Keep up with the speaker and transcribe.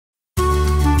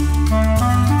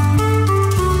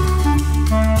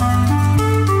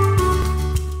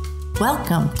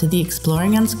Welcome to the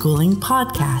Exploring Unschooling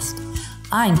podcast.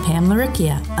 I'm Pam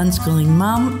Laricchia, unschooling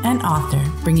mom and author,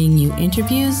 bringing you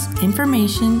interviews,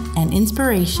 information, and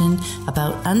inspiration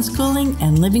about unschooling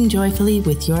and living joyfully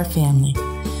with your family.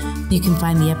 You can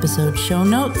find the episode show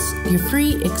notes, your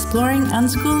free Exploring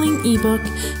Unschooling ebook,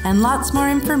 and lots more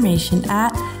information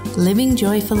at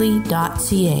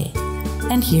livingjoyfully.ca.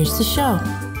 And here's the show.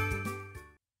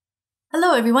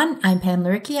 Hello everyone, I'm Pam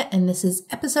Laricchia, and this is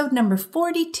episode number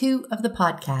 42 of the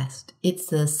podcast. It's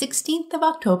the 16th of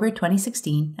October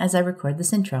 2016 as I record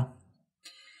this intro.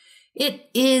 It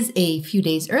is a few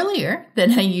days earlier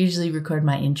than I usually record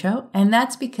my intro, and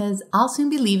that's because I'll soon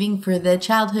be leaving for the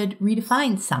Childhood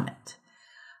Redefined Summit.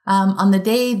 On the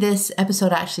day this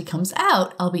episode actually comes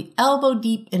out, I'll be elbow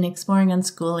deep in exploring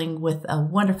unschooling with a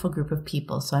wonderful group of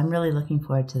people, so I'm really looking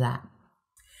forward to that.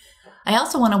 I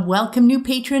also want to welcome new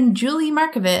patron Julie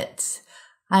Markovitz.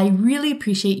 I really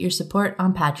appreciate your support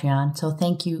on Patreon, so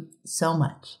thank you so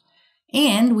much.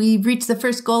 And we've reached the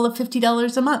first goal of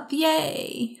 $50 a month.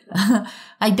 Yay!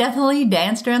 I definitely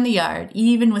danced around the yard,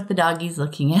 even with the doggies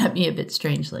looking at me a bit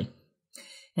strangely.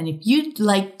 And if you'd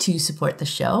like to support the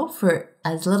show for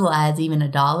as little as even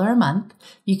 $1 a month,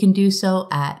 you can do so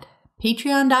at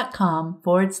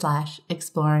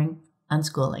patreon.com/exploring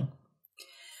unschooling.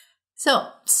 So,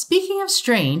 speaking of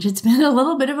strange, it's been a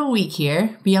little bit of a week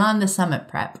here beyond the summit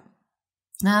prep.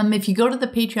 If you go to the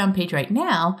Patreon page right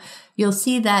now, you'll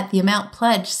see that the amount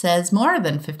pledged says more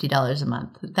than $50 a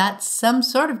month. That's some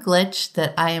sort of glitch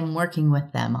that I am working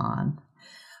with them on.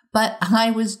 But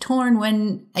I was torn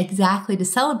when exactly to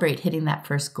celebrate hitting that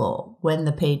first goal, when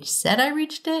the page said I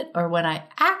reached it or when I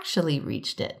actually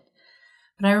reached it.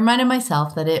 But I reminded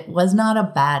myself that it was not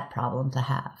a bad problem to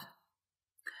have.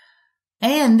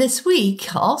 And this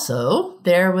week, also,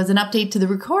 there was an update to the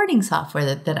recording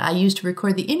software that I used to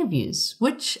record the interviews,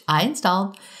 which I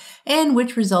installed, and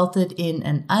which resulted in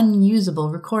an unusable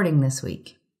recording this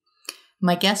week.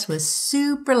 My guest was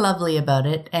super lovely about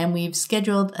it, and we've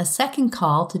scheduled a second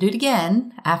call to do it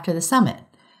again after the summit,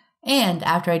 and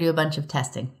after I do a bunch of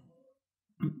testing.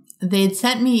 They'd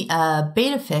sent me a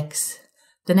beta fix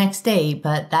the next day,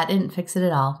 but that didn't fix it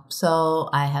at all, so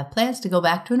I have plans to go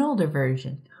back to an older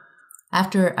version.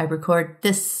 After I record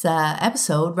this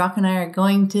episode, Rock and I are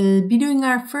going to be doing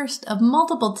our first of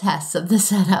multiple tests of the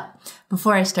setup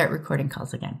before I start recording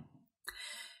calls again.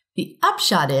 The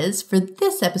upshot is, for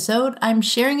this episode, I'm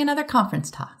sharing another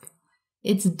conference talk.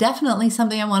 It's definitely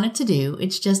something I wanted to do.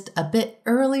 It's just a bit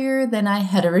earlier than I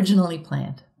had originally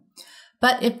planned.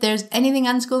 But if there's anything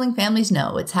unschooling families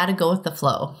know, it's how to go with the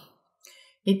flow.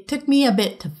 It took me a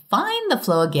bit to find the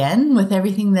flow again with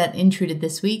everything that intruded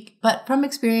this week, but from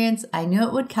experience, I knew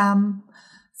it would come.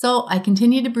 So I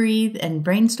continued to breathe and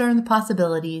brainstorm the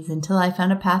possibilities until I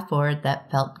found a path forward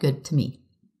that felt good to me.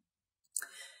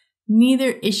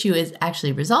 Neither issue is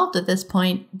actually resolved at this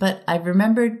point, but I've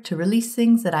remembered to release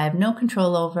things that I have no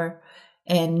control over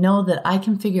and know that I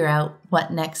can figure out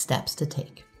what next steps to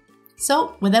take.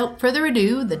 So without further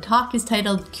ado, the talk is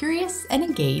titled Curious and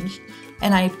Engaged,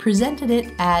 and I presented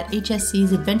it at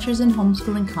HSC's Adventures in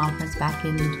Homeschooling Conference back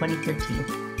in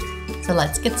 2013. So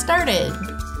let's get started.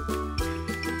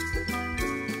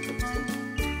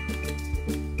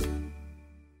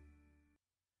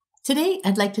 Today,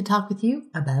 I'd like to talk with you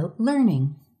about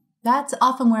learning. That's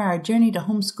often where our journey to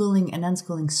homeschooling and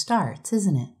unschooling starts,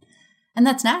 isn't it? And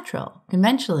that's natural.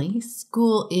 Conventionally,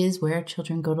 school is where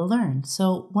children go to learn.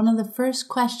 So one of the first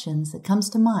questions that comes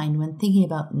to mind when thinking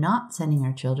about not sending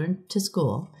our children to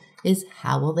school is,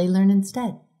 how will they learn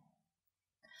instead?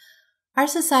 Our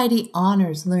society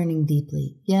honors learning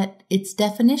deeply, yet its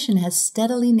definition has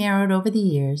steadily narrowed over the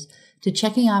years to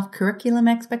checking off curriculum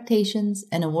expectations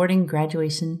and awarding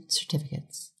graduation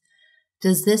certificates.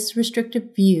 Does this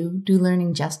restrictive view do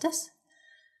learning justice?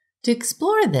 To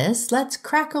explore this, let's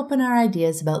crack open our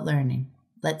ideas about learning.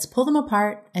 Let's pull them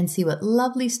apart and see what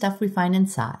lovely stuff we find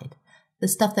inside, the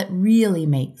stuff that really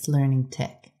makes learning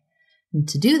tick. And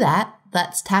to do that,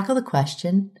 let's tackle the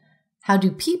question, how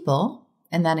do people,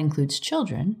 and that includes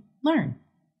children, learn?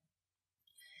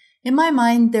 In my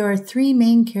mind, there are three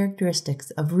main characteristics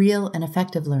of real and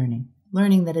effective learning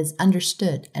that is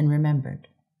understood and remembered.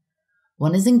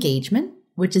 One is engagement,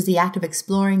 which is the act of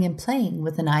exploring and playing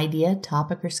with an idea,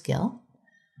 topic, or skill.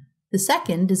 The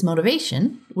second is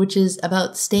motivation, which is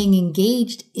about staying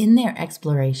engaged in their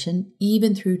exploration,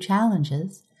 even through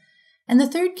challenges. And the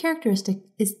third characteristic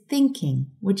is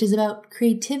thinking, which is about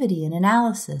creativity and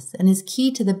analysis and is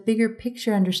key to the bigger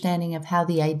picture understanding of how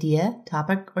the idea,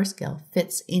 topic, or skill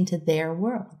fits into their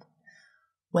world.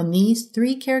 When these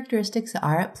three characteristics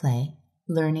are at play,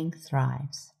 learning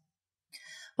thrives.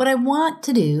 What I want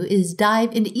to do is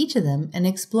dive into each of them and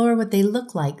explore what they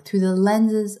look like through the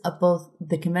lenses of both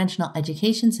the conventional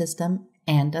education system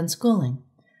and unschooling.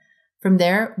 From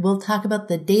there, we'll talk about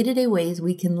the day-to-day ways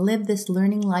we can live this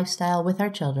learning lifestyle with our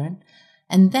children,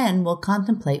 and then we'll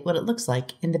contemplate what it looks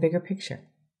like in the bigger picture.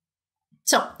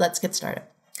 So let's get started.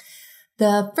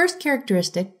 The first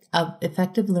characteristic of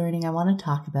effective learning I want to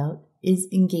talk about is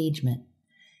engagement.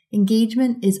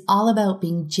 Engagement is all about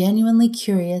being genuinely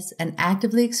curious and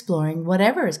actively exploring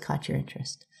whatever has caught your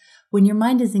interest. When your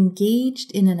mind is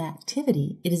engaged in an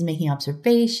activity, it is making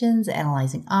observations,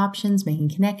 analyzing options, making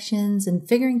connections, and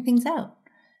figuring things out.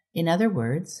 In other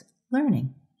words,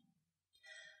 learning.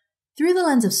 Through the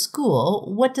lens of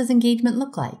school, what does engagement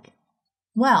look like?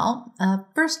 Well,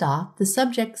 first off, the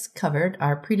subjects covered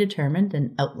are predetermined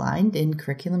and outlined in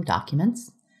curriculum documents.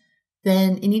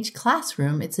 Then in each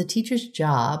classroom, it's a teacher's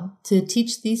job to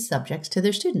teach these subjects to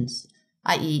their students,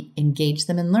 i.e. engage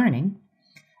them in learning,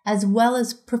 as well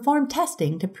as perform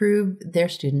testing to prove their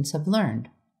students have learned.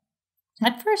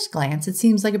 At first glance, it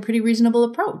seems like a pretty reasonable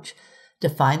approach.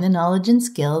 Define the knowledge and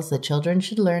skills that children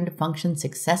should learn to function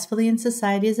successfully in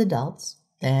society as adults,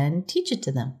 then teach it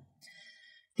to them.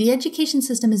 The education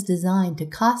system is designed to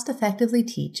cost-effectively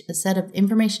teach a set of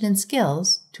information and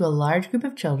skills to a large group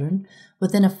of children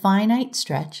within a finite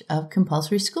stretch of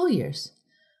compulsory school years.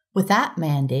 With that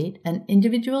mandate, an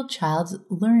individual child's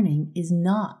learning is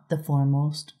not the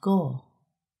foremost goal.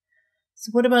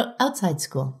 So what about outside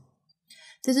school?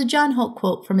 There's a John Holt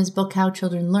quote from his book, How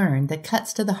Children Learn, that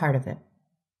cuts to the heart of it.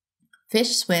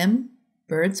 Fish swim,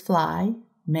 birds fly,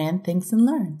 man thinks and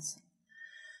learns.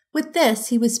 With this,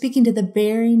 he was speaking to the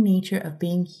very nature of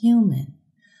being human.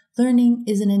 Learning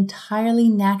is an entirely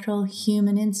natural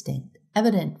human instinct,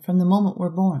 evident from the moment we're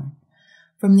born.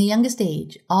 From the youngest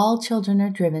age, all children are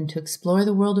driven to explore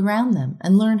the world around them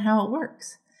and learn how it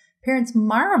works. Parents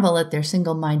marvel at their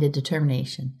single-minded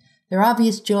determination, their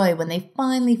obvious joy when they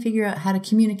finally figure out how to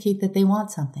communicate that they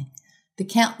want something, the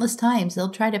countless times they'll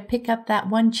try to pick up that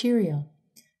one Cheerio,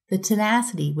 the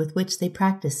tenacity with which they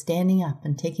practice standing up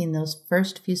and taking those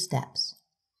first few steps.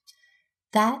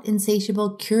 That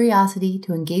insatiable curiosity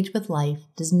to engage with life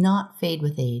does not fade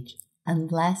with age,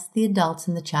 unless the adults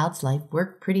in the child's life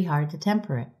work pretty hard to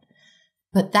temper it.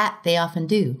 But that they often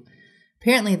do.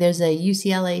 Apparently, there's a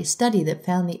UCLA study that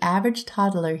found the average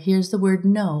toddler hears the word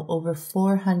no over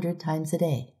 400 times a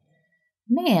day.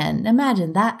 Man,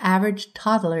 imagine that average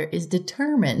toddler is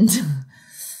determined.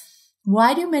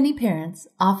 Why do many parents,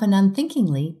 often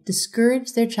unthinkingly,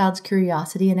 discourage their child's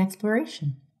curiosity and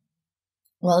exploration?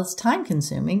 Well, it's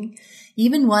time-consuming.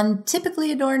 Even one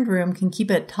typically adorned room can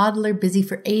keep a toddler busy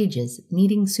for ages,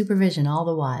 needing supervision all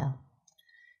the while.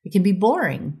 It can be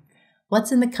boring.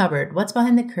 What's in the cupboard? What's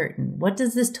behind the curtain? What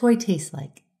does this toy taste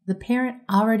like? The parent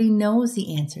already knows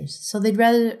the answers, so they'd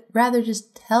rather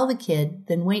just tell the kid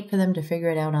than wait for them to figure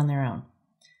it out on their own.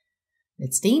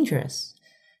 It's dangerous.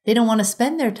 They don't want to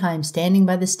spend their time standing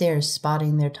by the stairs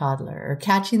spotting their toddler, or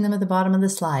catching them at the bottom of the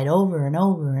slide over and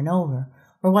over and over,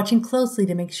 or watching closely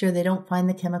to make sure they don't find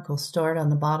the chemicals stored on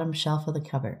the bottom shelf of the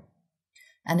cupboard.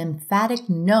 An emphatic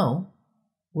no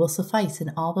will suffice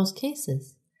in all those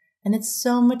cases, and it's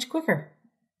so much quicker.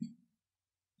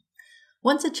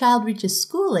 Once a child reaches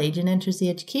school age and enters the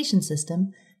education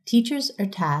system, teachers are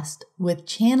tasked with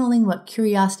channeling what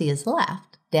curiosity is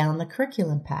left down the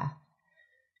curriculum path.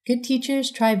 Good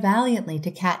teachers try valiantly to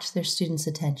catch their students'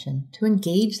 attention, to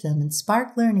engage them and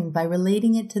spark learning by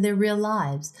relating it to their real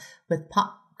lives with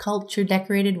pop culture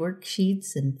decorated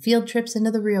worksheets and field trips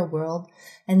into the real world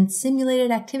and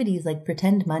simulated activities like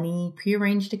pretend money,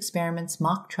 prearranged experiments,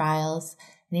 mock trials,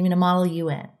 and even a model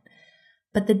UN.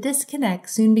 But the disconnect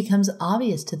soon becomes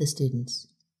obvious to the students.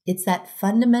 It's that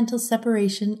fundamental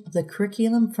separation of the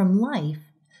curriculum from life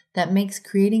that makes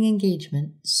creating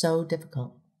engagement so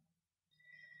difficult.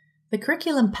 The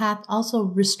curriculum path also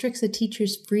restricts a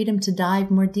teacher's freedom to dive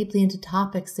more deeply into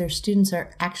topics their students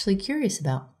are actually curious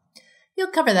about. You'll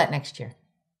cover that next year.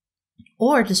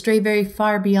 Or to stray very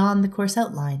far beyond the course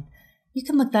outline. You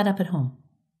can look that up at home.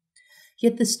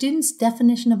 Yet the student's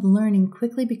definition of learning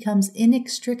quickly becomes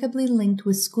inextricably linked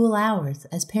with school hours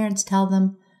as parents tell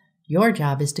them, your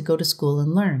job is to go to school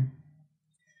and learn.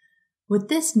 With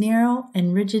this narrow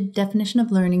and rigid definition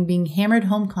of learning being hammered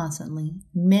home constantly,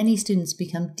 many students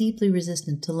become deeply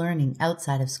resistant to learning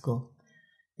outside of school.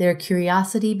 Their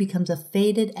curiosity becomes a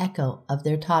faded echo of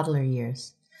their toddler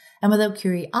years. And without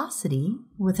curiosity,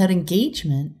 without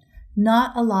engagement,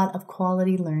 not a lot of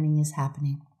quality learning is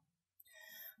happening.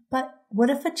 But what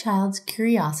if a child's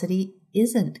curiosity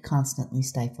isn't constantly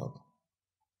stifled?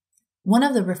 One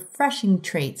of the refreshing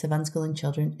traits of unschooling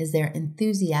children is their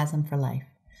enthusiasm for life.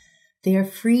 They are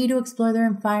free to explore their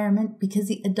environment because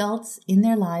the adults in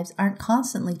their lives aren't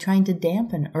constantly trying to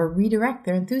dampen or redirect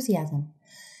their enthusiasm.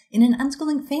 In an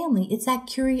unschooling family, it's that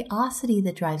curiosity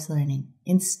that drives learning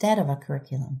instead of a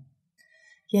curriculum.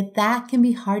 Yet that can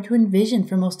be hard to envision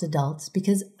for most adults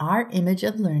because our image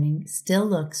of learning still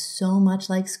looks so much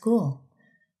like school.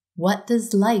 What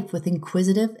does life with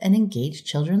inquisitive and engaged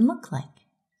children look like?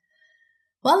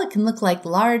 Well, it can look like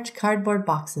large cardboard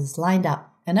boxes lined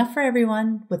up, enough for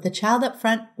everyone, with the child up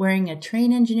front wearing a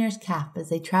train engineer's cap as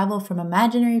they travel from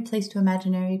imaginary place to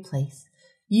imaginary place.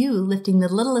 You lifting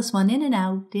the littlest one in and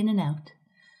out, in and out.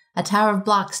 A tower of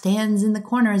blocks stands in the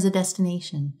corner as a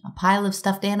destination. A pile of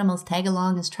stuffed animals tag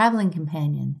along as traveling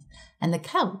companions, and the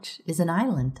couch is an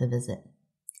island to visit.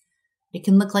 It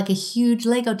can look like a huge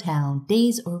Lego town,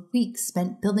 days or weeks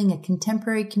spent building a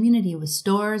contemporary community with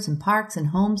stores and parks and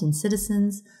homes and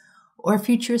citizens, or a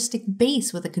futuristic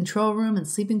base with a control room and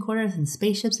sleeping quarters and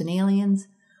spaceships and aliens,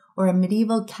 or a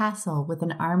medieval castle with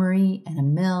an armory and a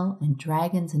mill and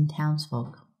dragons and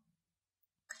townsfolk.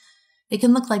 It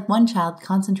can look like one child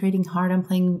concentrating hard on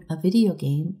playing a video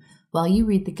game while you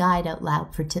read the guide out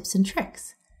loud for tips and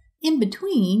tricks. In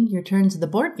between your turns of the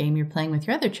board game you're playing with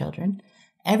your other children,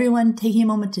 everyone taking a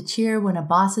moment to cheer when a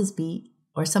boss is beat,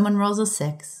 or someone rolls a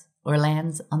 6, or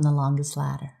lands on the longest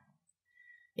ladder.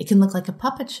 It can look like a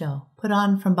puppet show put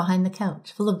on from behind the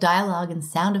couch, full of dialogue and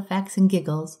sound effects and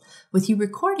giggles, with you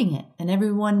recording it and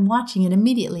everyone watching it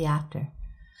immediately after.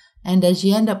 And as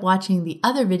you end up watching the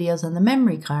other videos on the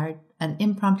memory card, an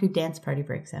impromptu dance party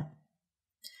breaks out.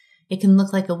 It can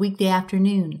look like a weekday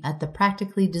afternoon at the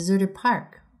practically deserted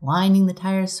park, winding the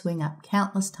tires swing up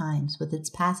countless times with its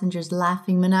passengers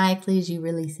laughing maniacally as you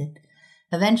release it.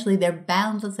 Eventually, their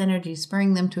boundless energy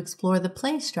spurring them to explore the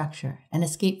play structure and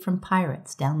escape from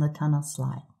pirates down the tunnel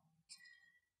slide.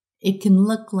 It can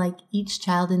look like each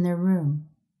child in their room,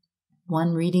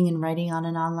 one reading and writing on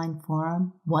an online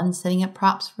forum, one setting up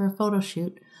props for a photo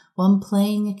shoot, one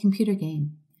playing a computer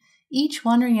game, each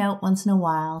wandering out once in a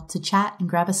while to chat and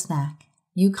grab a snack,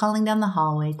 you calling down the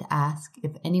hallway to ask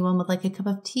if anyone would like a cup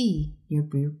of tea you're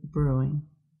brewing.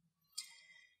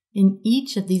 In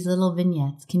each of these little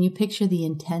vignettes, can you picture the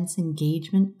intense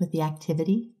engagement with the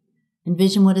activity?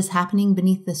 Envision what is happening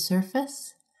beneath the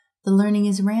surface? The learning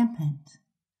is rampant.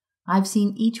 I've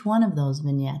seen each one of those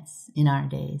vignettes in our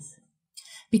days.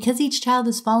 Because each child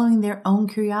is following their own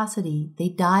curiosity, they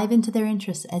dive into their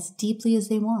interests as deeply as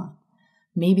they want.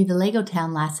 Maybe the Lego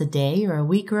town lasts a day or a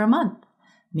week or a month.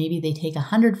 Maybe they take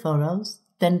 100 photos,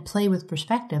 then play with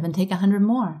perspective and take 100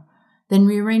 more, then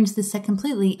rearrange the set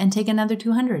completely and take another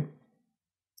 200.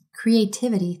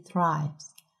 Creativity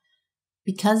thrives.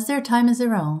 Because their time is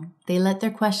their own, they let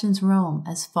their questions roam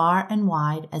as far and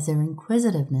wide as their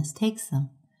inquisitiveness takes them.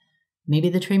 Maybe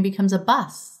the train becomes a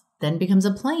bus, then becomes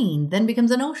a plane, then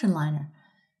becomes an ocean liner.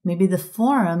 Maybe the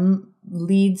forum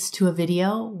leads to a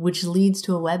video, which leads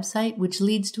to a website, which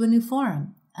leads to a new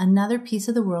forum. Another piece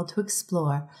of the world to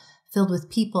explore, filled with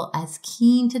people as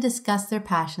keen to discuss their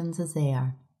passions as they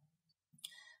are.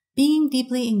 Being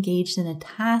deeply engaged in a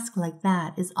task like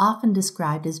that is often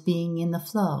described as being in the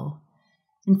flow.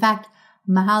 In fact,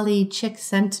 Mahali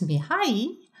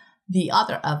Csikszentmihalyi, the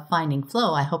author of Finding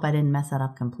Flow, I hope I didn't mess that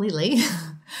up completely,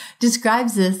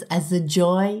 describes this as the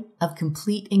joy of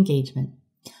complete engagement.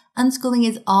 Unschooling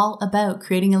is all about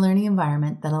creating a learning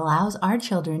environment that allows our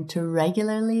children to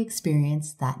regularly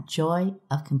experience that joy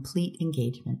of complete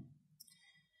engagement.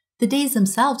 The days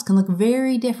themselves can look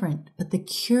very different, but the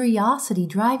curiosity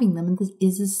driving them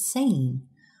is the same.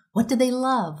 What do they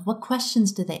love? What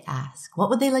questions do they ask? What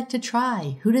would they like to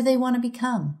try? Who do they want to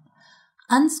become?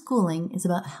 Unschooling is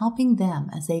about helping them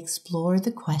as they explore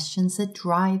the questions that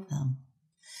drive them.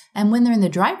 And when they're in the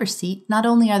driver's seat, not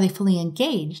only are they fully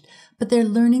engaged, but they're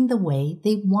learning the way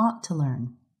they want to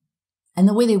learn. And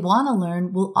the way they want to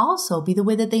learn will also be the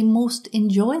way that they most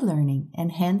enjoy learning,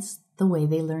 and hence the way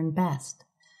they learn best.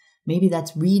 Maybe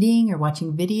that's reading or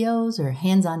watching videos or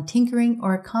hands-on tinkering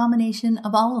or a combination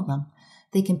of all of them.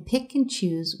 They can pick and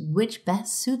choose which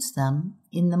best suits them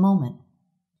in the moment.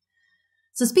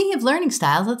 So speaking of learning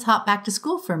styles, let's hop back to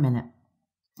school for a minute.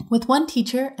 With one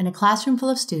teacher and a classroom full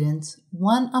of students,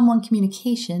 one-on-one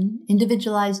communication,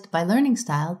 individualized by learning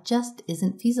style, just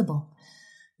isn't feasible.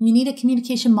 You need a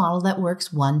communication model that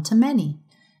works one-to-many.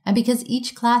 And because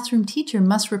each classroom teacher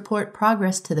must report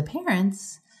progress to the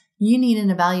parents, you need an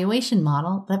evaluation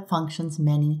model that functions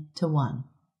many-to-one.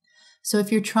 So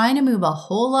if you're trying to move a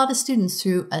whole lot of students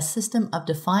through a system of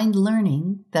defined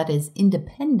learning that is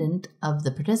independent of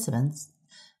the participants,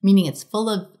 meaning it's full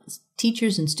of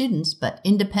teachers and students, but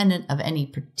independent of any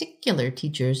particular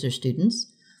teachers or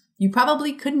students, You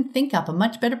probably couldn't think up a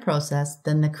much better process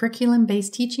than the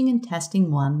curriculum-based teaching and testing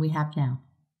one we have now,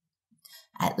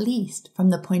 at least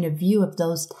from the point of view of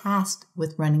those tasked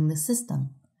with running the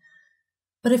system.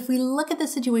 But if we look at the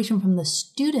situation from the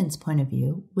student's point of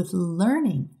view, with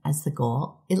learning as the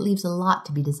goal, it leaves a lot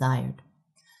to be desired.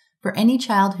 For any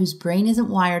child whose brain isn't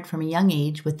wired from a young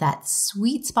age with that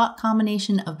sweet spot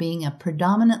combination of being a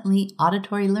predominantly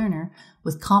auditory learner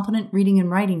with competent reading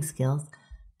and writing skills,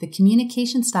 the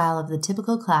communication style of the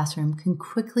typical classroom can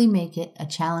quickly make it a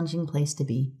challenging place to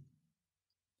be.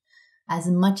 As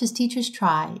much as teachers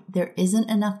try, there isn't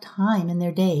enough time in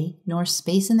their day nor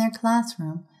space in their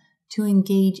classroom to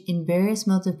engage in various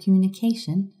modes of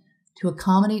communication, to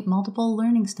accommodate multiple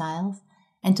learning styles,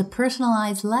 and to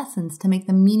personalize lessons to make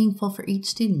them meaningful for each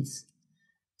student.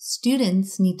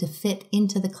 Students need to fit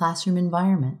into the classroom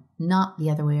environment, not the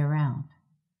other way around.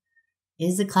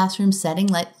 Is the classroom setting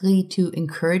likely to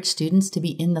encourage students to be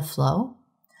in the flow?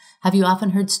 Have you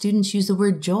often heard students use the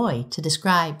word joy to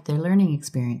describe their learning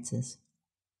experiences?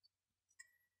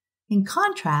 In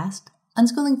contrast,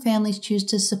 unschooling families choose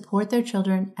to support their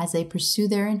children as they pursue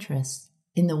their interests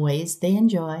in the ways they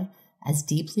enjoy, as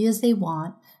deeply as they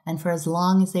want, and for as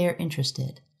long as they are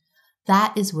interested.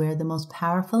 That is where the most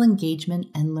powerful engagement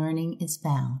and learning is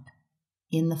found,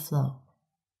 in the flow.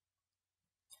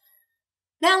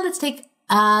 Now let's take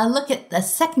a look at the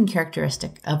second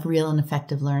characteristic of real and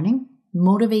effective learning,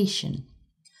 motivation.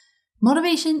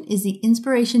 Motivation is the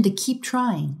inspiration to keep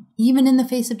trying, even in the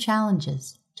face of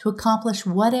challenges, to accomplish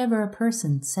whatever a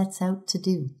person sets out to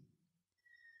do.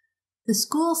 The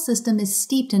school system is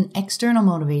steeped in external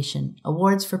motivation,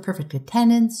 awards for perfect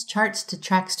attendance, charts to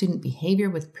track student behavior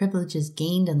with privileges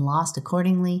gained and lost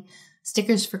accordingly,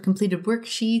 stickers for completed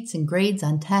worksheets and grades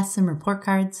on tests and report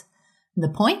cards. And the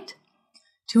point?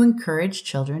 To encourage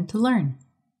children to learn.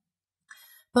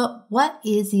 But what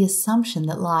is the assumption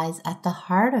that lies at the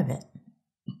heart of it?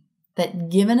 That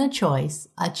given a choice,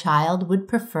 a child would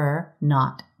prefer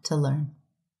not to learn.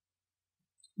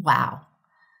 Wow.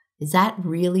 Is that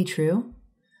really true?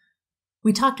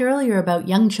 We talked earlier about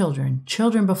young children,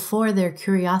 children before their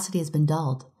curiosity has been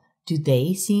dulled. Do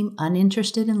they seem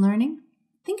uninterested in learning?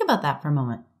 Think about that for a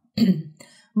moment.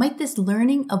 Might this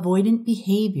learning avoidant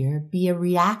behavior be a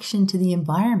reaction to the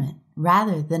environment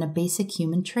rather than a basic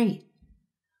human trait?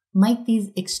 Might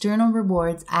these external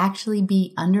rewards actually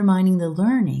be undermining the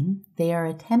learning they are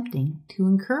attempting to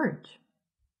encourage?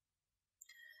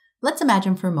 Let's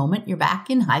imagine for a moment you're back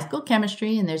in high school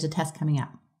chemistry and there's a test coming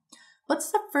up.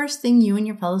 What's the first thing you and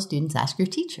your fellow students ask your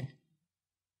teacher?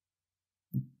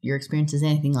 If your experience is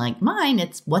anything like mine,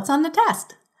 it's what's on the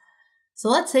test. So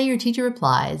let's say your teacher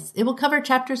replies, it will cover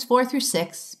chapters 4 through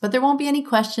 6, but there won't be any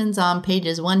questions on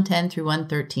pages 110 through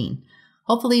 113.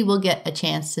 Hopefully we'll get a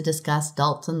chance to discuss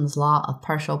Dalton's law of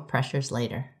partial pressures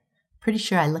later. Pretty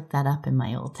sure I looked that up in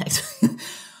my old text.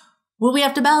 Will we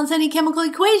have to balance any chemical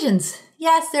equations?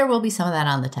 Yes, there will be some of that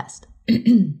on the test.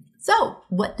 So,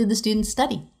 what do the students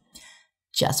study?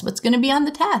 Just what's going to be on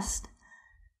the test.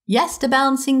 Yes to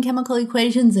balancing chemical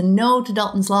equations and no to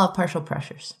Dalton's law of partial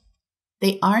pressures.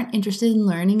 They aren't interested in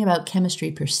learning about chemistry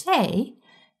per se.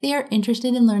 They are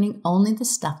interested in learning only the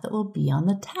stuff that will be on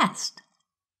the test.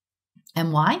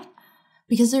 And why?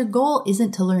 Because their goal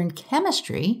isn't to learn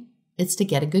chemistry, it's to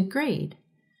get a good grade.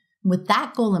 With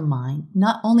that goal in mind,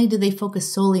 not only do they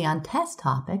focus solely on test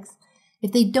topics,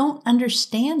 if they don't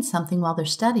understand something while they're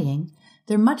studying,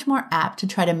 they're much more apt to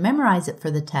try to memorize it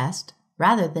for the test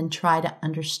rather than try to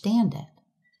understand it.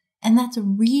 And that's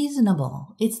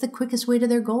reasonable. It's the quickest way to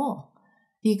their goal.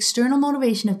 The external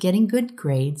motivation of getting good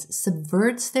grades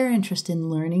subverts their interest in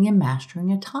learning and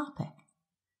mastering a topic.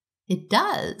 It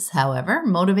does, however,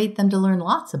 motivate them to learn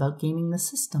lots about gaming the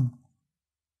system.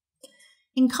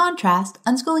 In contrast,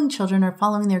 unschooling children are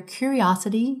following their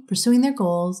curiosity, pursuing their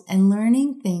goals, and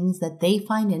learning things that they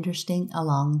find interesting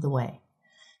along the way.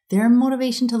 Their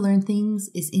motivation to learn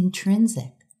things is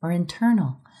intrinsic or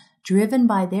internal, driven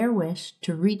by their wish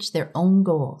to reach their own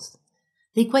goals.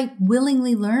 They quite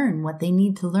willingly learn what they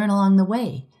need to learn along the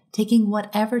way, taking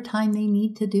whatever time they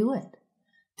need to do it.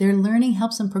 Their learning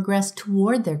helps them progress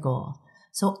toward their goal,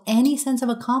 so any sense of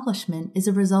accomplishment is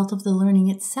a result of the learning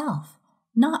itself,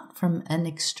 not from an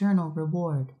external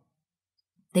reward.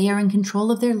 They are in control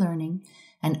of their learning,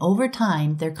 and over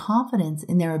time, their confidence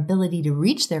in their ability to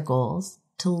reach their goals,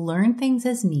 to learn things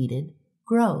as needed,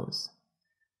 grows.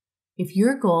 If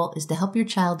your goal is to help your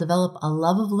child develop a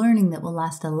love of learning that will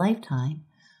last a lifetime,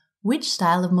 which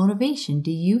style of motivation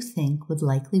do you think would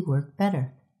likely work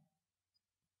better?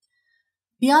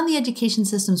 Beyond the education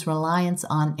system's reliance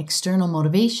on external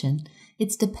motivation,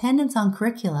 its dependence on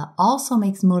curricula also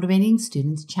makes motivating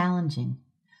students challenging.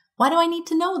 Why do I need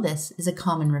to know this is a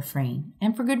common refrain,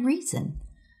 and for good reason.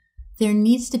 There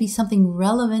needs to be something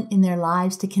relevant in their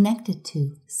lives to connect it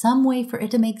to, some way for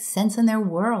it to make sense in their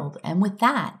world, and with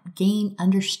that, gain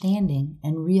understanding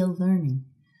and real learning.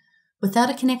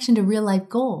 Without a connection to real-life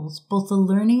goals, both the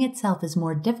learning itself is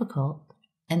more difficult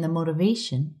and the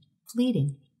motivation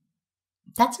fleeting.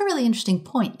 That's a really interesting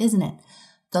point, isn't it?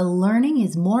 The learning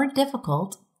is more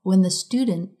difficult when the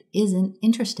student isn't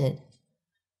interested.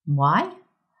 Why?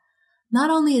 Not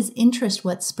only is interest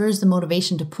what spurs the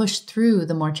motivation to push through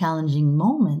the more challenging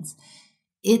moments,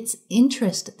 it's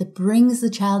interest that brings the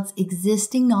child's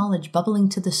existing knowledge bubbling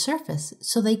to the surface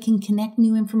so they can connect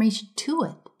new information to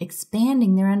it,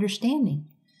 expanding their understanding.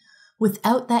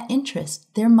 Without that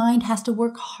interest, their mind has to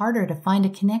work harder to find a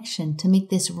connection to make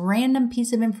this random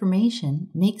piece of information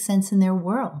make sense in their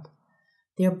world.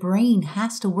 Their brain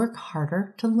has to work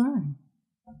harder to learn.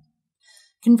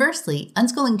 Conversely,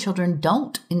 unschooling children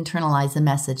don't internalize the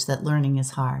message that learning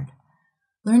is hard.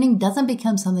 Learning doesn't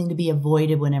become something to be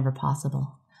avoided whenever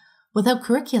possible. Without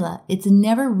curricula, it's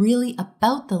never really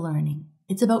about the learning.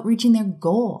 It's about reaching their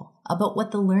goal, about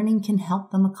what the learning can help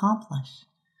them accomplish.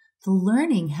 The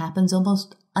learning happens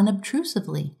almost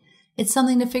unobtrusively. It's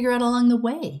something to figure out along the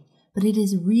way, but it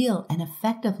is real and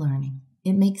effective learning.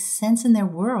 It makes sense in their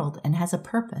world and has a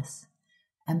purpose.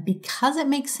 And because it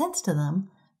makes sense to them,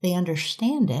 they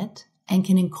understand it and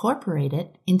can incorporate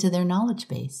it into their knowledge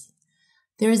base.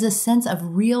 There is a sense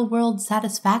of real-world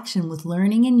satisfaction with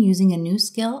learning and using a new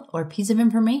skill or piece of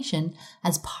information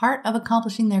as part of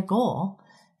accomplishing their goal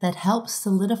that helps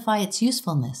solidify its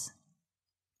usefulness.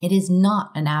 It is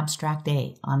not an abstract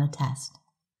A on a test.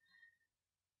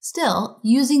 Still,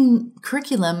 using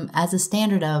curriculum as a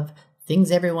standard of things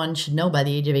everyone should know by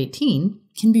the age of 18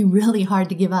 can be really hard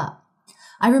to give up.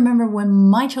 I remember when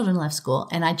my children left school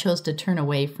and I chose to turn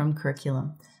away from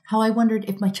curriculum, how I wondered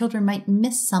if my children might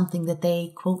miss something that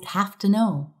they, quote, have to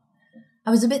know. I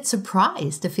was a bit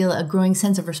surprised to feel a growing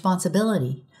sense of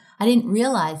responsibility. I didn't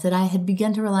realize that I had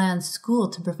begun to rely on school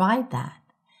to provide that.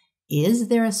 Is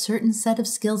there a certain set of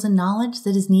skills and knowledge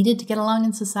that is needed to get along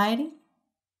in society?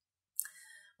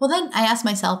 Well, then I asked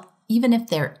myself, even if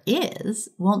there is,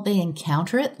 won't they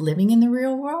encounter it living in the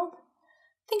real world?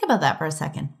 Think about that for a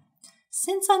second.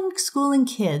 Since unschooling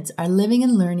kids are living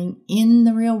and learning in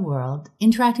the real world,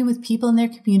 interacting with people in their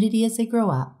community as they grow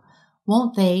up,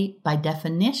 won't they, by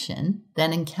definition,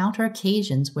 then encounter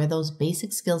occasions where those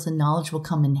basic skills and knowledge will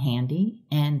come in handy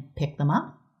and pick them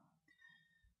up?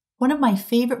 One of my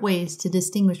favorite ways to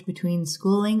distinguish between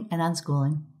schooling and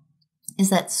unschooling is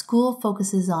that school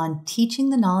focuses on teaching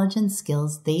the knowledge and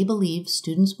skills they believe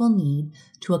students will need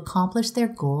to accomplish their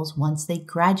goals once they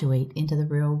graduate into the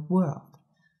real world.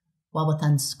 While with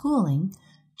unschooling,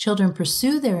 children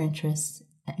pursue their interests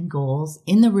and goals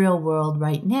in the real world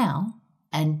right now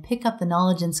and pick up the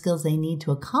knowledge and skills they need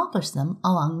to accomplish them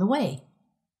along the way.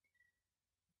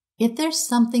 If there's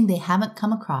something they haven't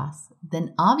come across,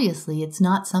 then obviously it's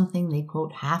not something they,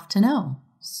 quote, have to know.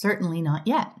 Certainly not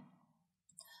yet.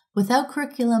 Without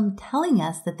curriculum telling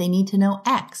us that they need to know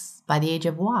X by the age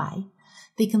of Y,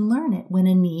 they can learn it when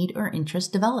a need or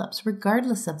interest develops,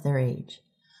 regardless of their age,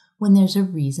 when there's a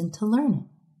reason to learn it.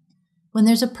 When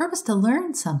there's a purpose to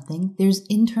learn something, there's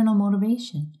internal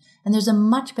motivation, and there's a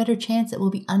much better chance it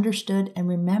will be understood and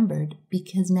remembered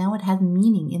because now it has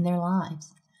meaning in their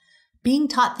lives. Being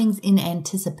taught things in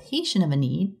anticipation of a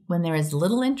need when there is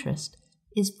little interest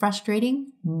is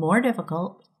frustrating, more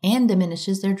difficult, and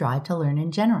diminishes their drive to learn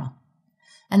in general.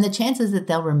 And the chances that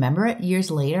they'll remember it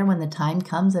years later when the time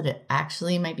comes that it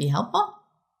actually might be helpful?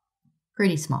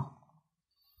 Pretty small.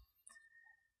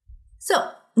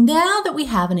 So, now that we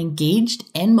have an engaged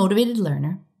and motivated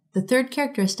learner, the third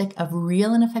characteristic of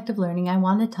real and effective learning I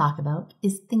want to talk about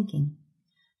is thinking.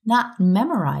 Not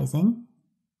memorizing,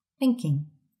 thinking.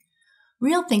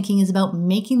 Real thinking is about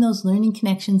making those learning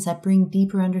connections that bring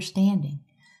deeper understanding.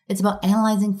 It's about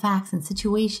analyzing facts and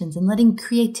situations and letting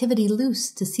creativity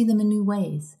loose to see them in new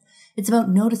ways. It's about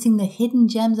noticing the hidden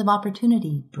gems of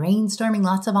opportunity, brainstorming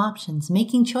lots of options,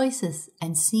 making choices,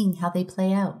 and seeing how they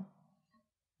play out.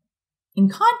 In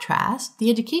contrast, the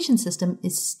education system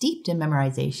is steeped in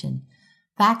memorization,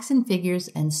 facts and figures,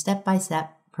 and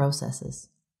step-by-step processes.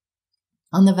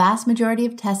 On the vast majority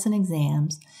of tests and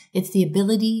exams, it's the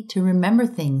ability to remember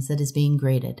things that is being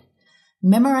graded.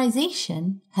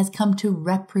 Memorization has come to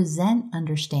represent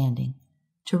understanding,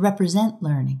 to represent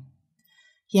learning.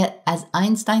 Yet, as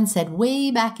Einstein said way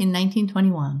back in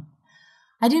 1921,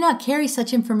 I do not carry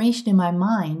such information in my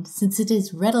mind since it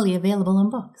is readily available in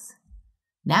books.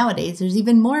 Nowadays, there's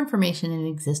even more information in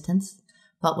existence,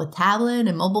 But with tablet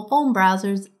and mobile phone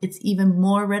browsers, it's even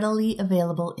more readily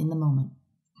available in the moment.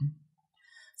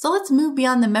 So let's move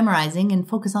beyond the memorizing and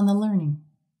focus on the learning.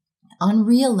 On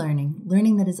real learning,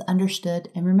 learning that is understood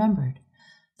and remembered.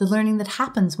 The learning that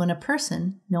happens when a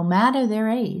person, no matter their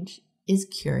age, is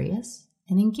curious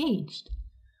and engaged.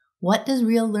 What does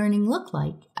real learning look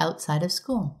like outside of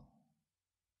school?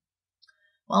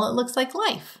 Well, it looks like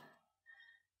life.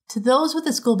 To those with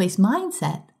a school-based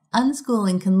mindset,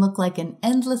 unschooling can look like an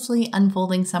endlessly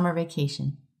unfolding summer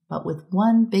vacation, but with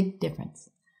one big difference.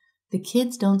 The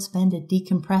kids don't spend it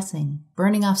decompressing,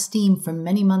 burning off steam from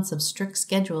many months of strict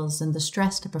schedules and the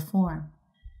stress to perform.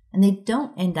 And they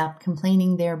don't end up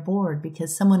complaining they're bored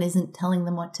because someone isn't telling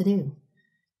them what to do.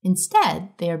 Instead,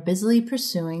 they are busily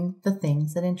pursuing the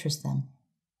things that interest them.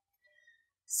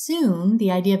 Soon, the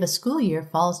idea of a school year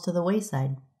falls to the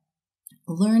wayside.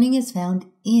 Learning is found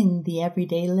in the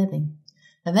everyday living.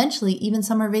 Eventually, even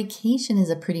summer vacation is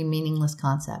a pretty meaningless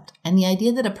concept, and the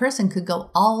idea that a person could go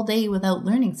all day without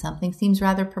learning something seems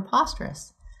rather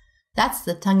preposterous. That's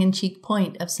the tongue-in-cheek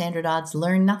point of Sandra Dodd's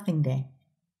Learn Nothing Day.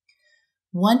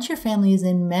 Once your family is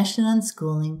enmeshed in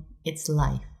unschooling, it's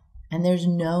life, and there's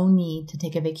no need to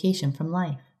take a vacation from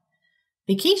life.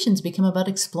 Vacations become about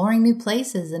exploring new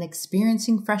places and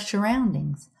experiencing fresh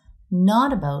surroundings,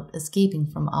 not about escaping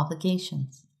from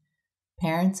obligations.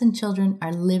 Parents and children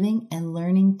are living and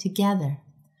learning together.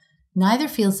 Neither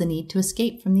feels the need to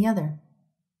escape from the other.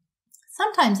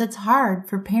 Sometimes it's hard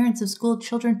for parents of school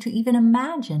children to even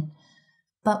imagine,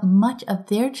 but much of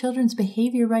their children's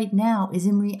behavior right now is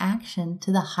in reaction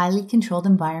to the highly controlled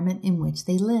environment in which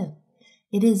they live.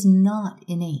 It is not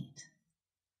innate.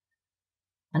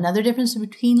 Another difference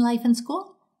between life and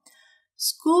school?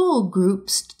 School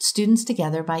groups students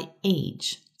together by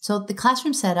age. So the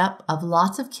classroom setup of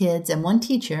lots of kids and one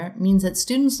teacher means that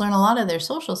students learn a lot of their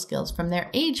social skills from their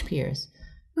age peers,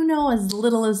 who know as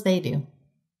little as they do.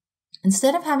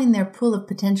 Instead of having their pool of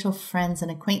potential friends and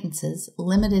acquaintances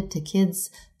limited to kids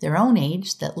their own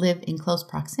age that live in close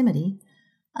proximity,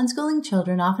 unschooling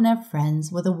children often have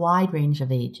friends with a wide range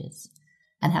of ages.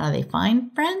 And how do they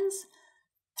find friends?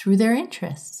 Through their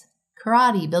interests.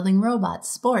 Karate, building robots,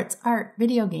 sports, art,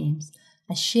 video games.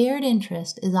 A shared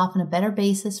interest is often a better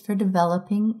basis for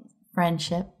developing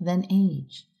friendship than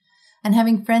age. And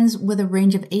having friends with a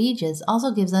range of ages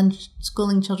also gives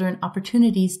unschooling children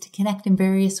opportunities to connect in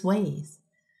various ways,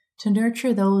 to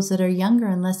nurture those that are younger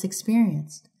and less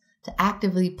experienced, to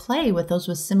actively play with those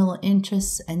with similar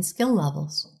interests and skill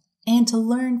levels, and to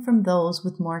learn from those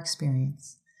with more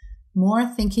experience. More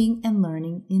thinking and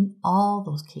learning in all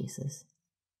those cases.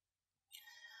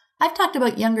 I've talked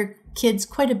about younger kids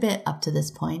quite a bit up to this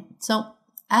point, so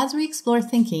as we explore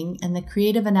thinking and the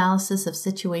creative analysis of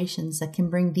situations that can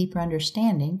bring deeper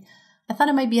understanding, I thought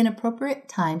it might be an appropriate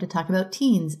time to talk about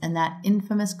teens and that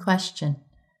infamous question,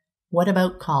 what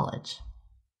about college?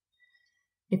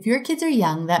 If your kids are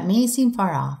young, that may seem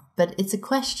far off, but it's a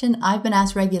question I've been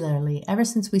asked regularly ever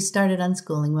since we started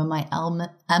unschooling when my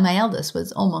eldest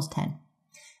was almost 10. And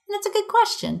it's a good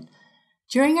question.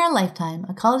 During our lifetime,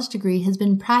 a college degree has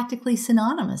been practically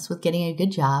synonymous with getting a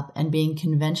good job and being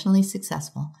conventionally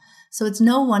successful. So it's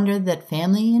no wonder that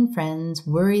family and friends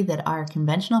worry that our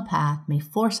conventional path may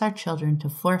force our children to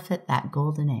forfeit that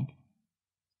golden egg.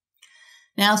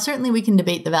 Now, certainly we can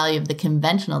debate the value of the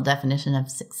conventional definition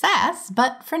of success,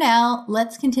 but for now,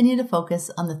 let's continue to focus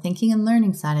on the thinking and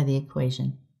learning side of the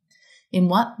equation. In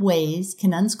what ways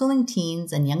can unschooling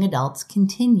teens and young adults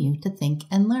continue to think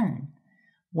and learn?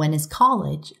 When is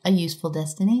college a useful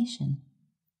destination?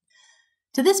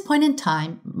 To this point in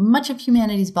time, much of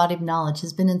humanity's body of knowledge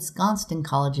has been ensconced in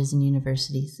colleges and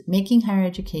universities, making higher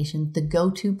education the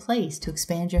go-to place to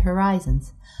expand your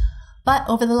horizons. But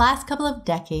over the last couple of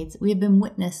decades, we have been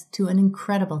witness to an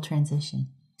incredible transition.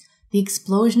 The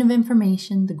explosion of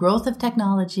information, the growth of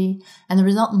technology, and the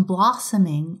resultant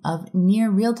blossoming of near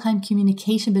real-time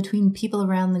communication between people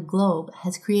around the globe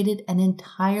has created an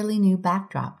entirely new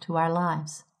backdrop to our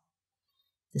lives.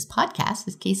 This podcast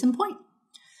is case in point.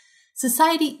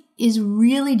 Society is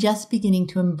really just beginning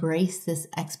to embrace this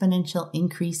exponential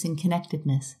increase in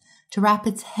connectedness, to wrap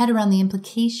its head around the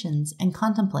implications and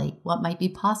contemplate what might be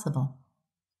possible.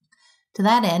 To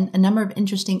that end, a number of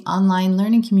interesting online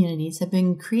learning communities have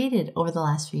been created over the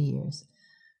last few years.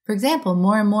 For example,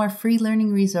 more and more free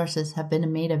learning resources have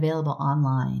been made available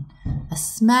online, a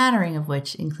smattering of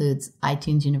which includes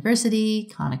iTunes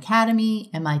University, Khan Academy,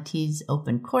 MIT's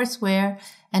OpenCourseWare,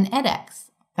 and edX,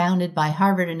 founded by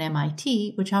Harvard and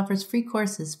MIT, which offers free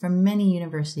courses from many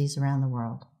universities around the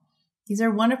world. These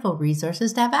are wonderful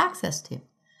resources to have access to.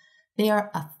 They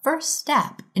are a first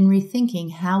step in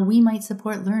rethinking how we might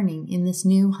support learning in this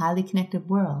new, highly connected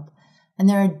world, and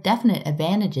there are definite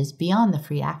advantages beyond the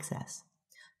free access.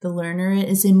 The learner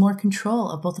is in more control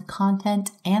of both the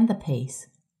content and the pace.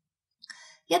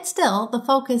 Yet still, the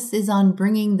focus is on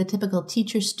bringing the typical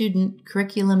teacher-student,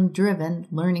 curriculum-driven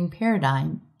learning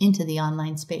paradigm into the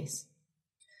online space.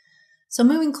 So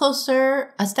moving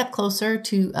a step closer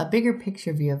to a bigger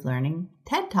picture view of learning,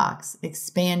 TED Talks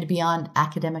expand beyond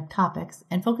academic topics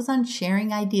and focus on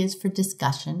sharing ideas for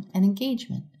discussion and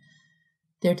engagement.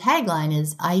 Their tagline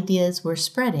is "Ideas We're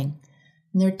Spreading,"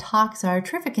 and their talks are a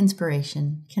terrific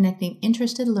inspiration, connecting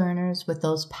interested learners with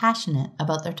those passionate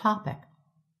about their topic.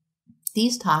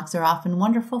 These talks are often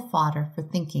wonderful fodder for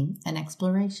thinking and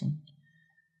exploration.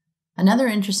 Another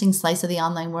interesting slice of the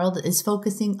online world is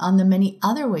focusing on the many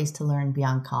other ways to learn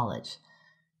beyond college.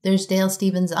 There's Dale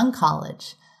Stevens'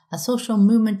 Uncollege, a social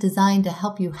movement designed to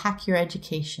help you hack your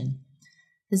education.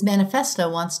 His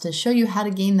manifesto wants to show you how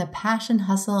to gain the passion,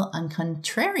 hustle, and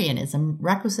contrarianism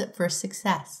requisite for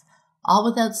success, all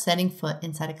without setting foot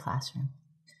inside a classroom.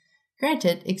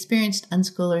 Granted, experienced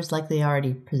unschoolers likely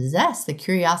already possess the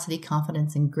curiosity,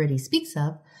 confidence, and grit he speaks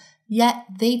of, yet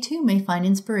they too may find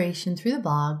inspiration through the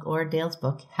blog or Dale's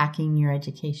book, Hacking Your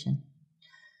Education.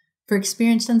 For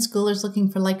experienced unschoolers looking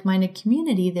for like-minded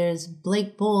community, there's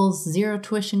Blake Bowles' Zero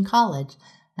Tuition College,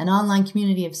 an online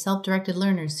community of self-directed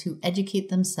learners who educate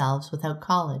themselves without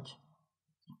college.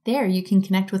 There you can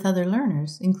connect with other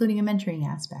learners, including a mentoring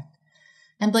aspect.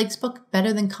 And Blake's book,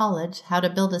 Better Than College, How to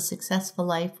Build a Successful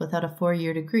Life Without a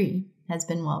 4-Year Degree, has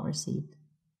been well received.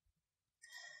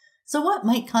 So what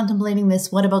might contemplating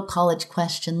this "what about college"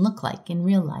 question look like in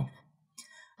real life?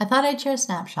 I thought I'd share a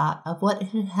snapshot of what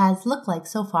it has looked like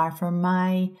so far for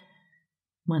my,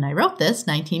 when I wrote this,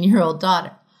 19-year-old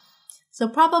daughter. So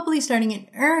probably starting in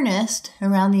earnest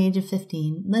around the age of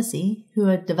 15, Lissy, who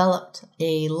had developed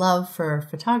a love for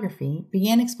photography,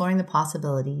 began exploring the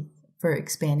possibility for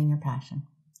expanding her passion.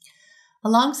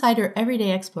 Alongside her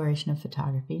everyday exploration of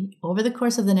photography, over the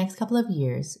course of the next couple of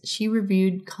years, she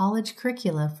reviewed college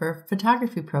curricula for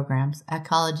photography programs at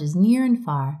colleges near and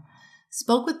far,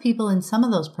 spoke with people in some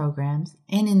of those programs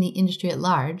and in the industry at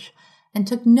large, and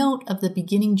took note of the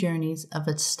beginning journeys of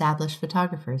established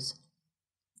photographers.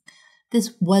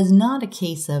 This was not a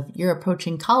case of "you're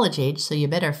approaching college age, so you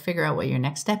better figure out what your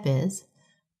next step is,"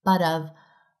 but of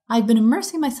 "I've been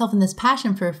immersing myself in this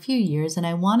passion for a few years and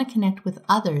I want to connect with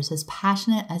others as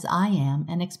passionate as I am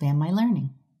and expand my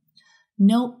learning."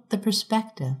 Note the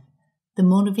perspective. The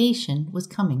motivation was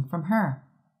coming from her.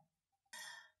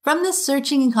 From this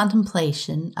searching and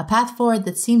contemplation, a path forward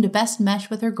that seemed to best mesh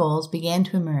with her goals began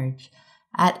to emerge.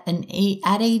 At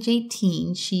age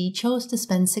 18, she chose to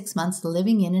spend 6 months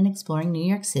living in and exploring New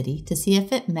York City to see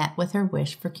if it met with her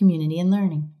wish for community and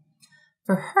learning.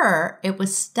 For her, it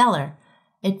was stellar.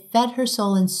 It fed her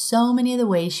soul in so many of the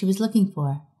ways she was looking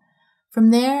for.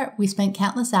 From there, we spent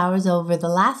countless hours over the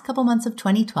last couple months of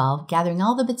 2012 gathering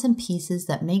all the bits and pieces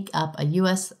that make up a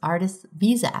U.S. artist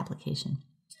visa application.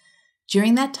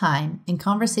 During that time, in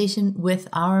conversation with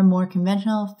our more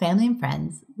conventional family and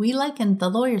friends, we likened the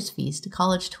lawyer's fees to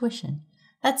college tuition.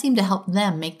 That seemed to help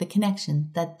them make the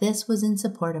connection that this was in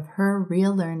support of her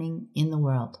real learning in the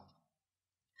world.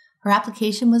 Her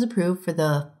application was approved for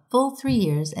the full 3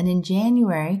 years, and in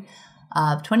January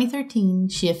of 2013,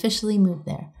 she officially moved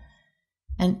there.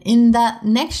 And in that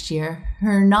next year,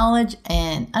 her knowledge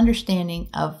and understanding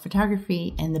of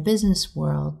photography and the business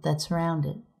world that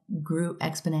surrounded it grew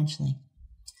exponentially.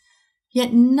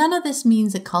 Yet none of this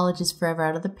means that college is forever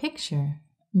out of the picture.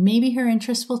 Maybe her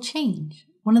interests will change.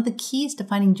 One of the keys to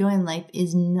finding joy in life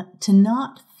is to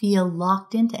not feel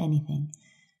locked into anything,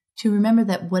 to remember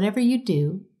that whatever you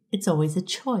do, it's always a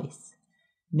choice.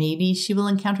 Maybe she will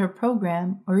encounter a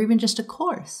program or even just a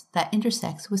course that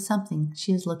intersects with something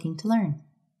she is looking to learn.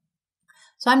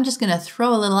 So I'm just going to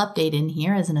throw a little update in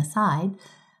here as an aside.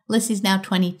 Lissy's now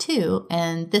 22,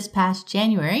 and this past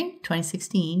January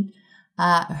 2016,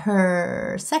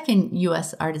 her second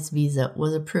U.S. artist visa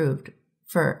was approved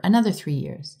for another 3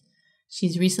 years.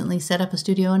 She's recently set up a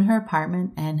studio in her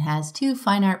apartment and has 2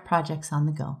 fine art projects on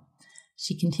the go.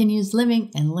 She continues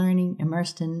living and learning,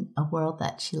 immersed in a world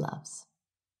that she loves.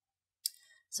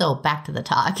 So back to the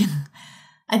talk.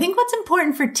 I think what's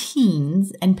important for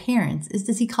teens and parents is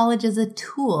to see college as a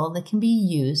tool that can be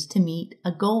used to meet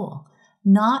a goal,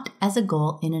 not as a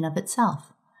goal in and of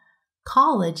itself.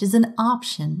 College is an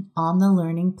option on the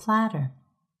learning platter.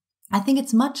 I think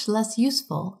it's much less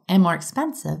useful and more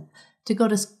expensive to go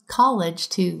to college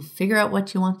to figure out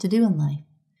what you want to do in life.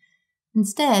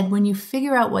 Instead, when you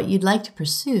figure out what you'd like to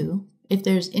pursue, if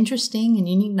there's interesting and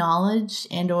unique knowledge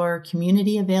and or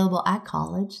community available at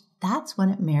college, that's when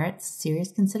it merits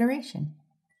serious consideration.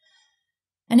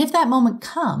 And if that moment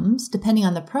comes, depending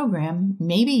on the program,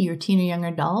 maybe your teen or young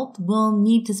adult will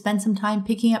need to spend some time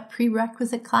picking up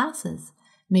prerequisite classes,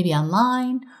 maybe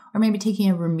online, or maybe taking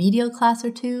a remedial class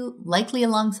or two, likely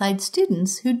alongside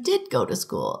students who did go to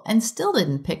school and still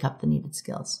didn't pick up the needed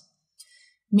skills.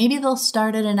 Maybe they'll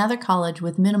start at another college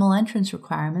with minimal entrance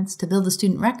requirements to build a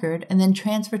student record and then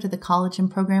transfer to the college and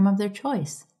program of their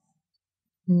choice.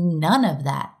 None of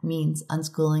that means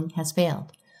unschooling has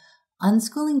failed.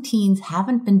 Unschooling teens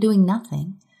haven't been doing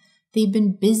nothing. They've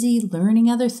been busy learning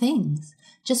other things.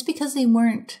 Just because they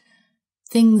weren't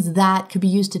things that could be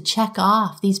used to check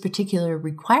off these particular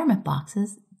requirement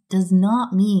boxes does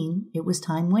not mean it was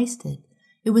time wasted.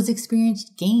 It was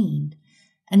experience gained.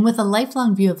 And with a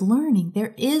lifelong view of learning,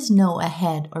 there is no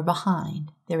ahead or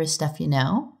behind. There is stuff you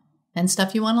know and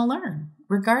stuff you want to learn,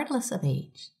 regardless of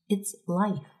age. It's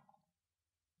life.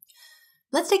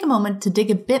 Let's take a moment to dig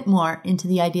a bit more into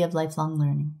the idea of lifelong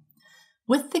learning.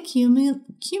 With the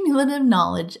cumulative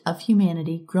knowledge of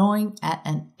humanity growing at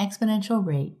an exponential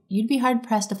rate, you'd be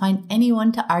hard-pressed to find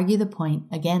anyone to argue the point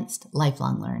against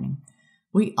lifelong learning.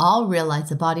 We all realize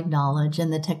the body of knowledge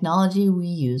and the technology we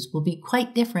use will be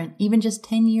quite different even just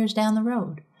 10 years down the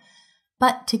road.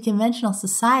 But to conventional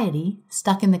society,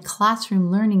 stuck in the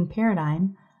classroom learning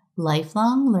paradigm,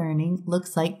 lifelong learning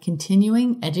looks like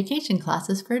continuing education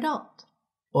classes for adults,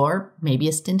 or maybe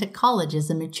a stint at college as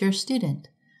a mature student.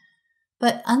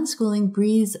 But unschooling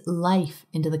breathes life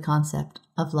into the concept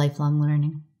of lifelong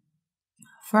learning.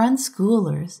 For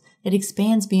unschoolers, it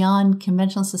expands beyond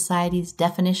conventional society's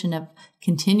definition of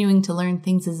continuing to learn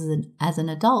things as an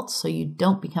adult so you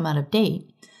don't become out of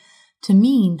date, to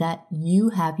mean that you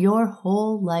have your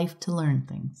whole life to learn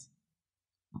things.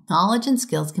 Knowledge and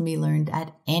skills can be learned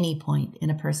at any point in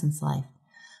a person's life.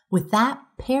 With that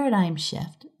paradigm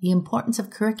shift, the importance of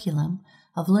curriculum,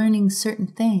 of learning certain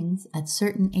things at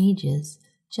certain ages,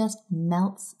 just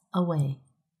melts away.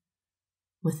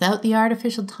 Without the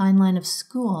artificial timeline of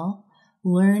school,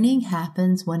 learning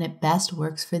happens when it best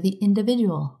works for the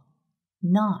individual,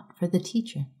 not for the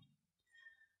teacher.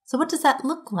 So what does that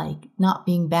look like, not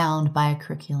being bound by a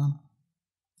curriculum?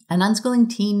 An unschooling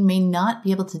teen may not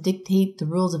be able to dictate the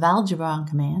rules of algebra on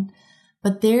command,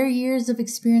 but their years of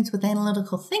experience with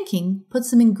analytical thinking puts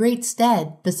them in great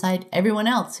stead beside everyone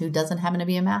else who doesn't happen to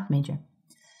be a math major.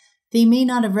 They may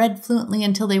not have read fluently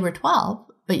until they were 12,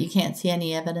 but you can't see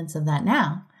any evidence of that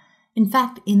now. In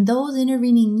fact, in those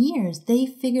intervening years, they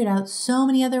figured out so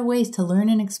many other ways to learn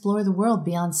and explore the world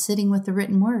beyond sitting with the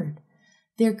written word.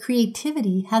 Their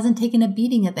creativity hasn't taken a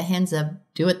beating at the hands of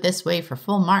do it this way for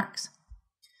full marks.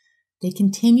 They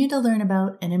continue to learn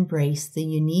about and embrace the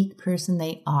unique person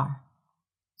they are,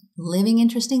 living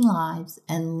interesting lives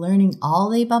and learning all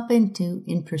they bump into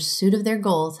in pursuit of their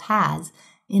goals has,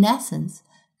 in essence,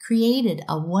 created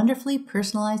a wonderfully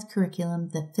personalized curriculum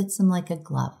that fits them like a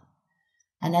glove.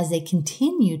 And as they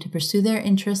continue to pursue their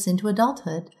interests into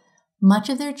adulthood, much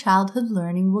of their childhood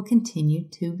learning will continue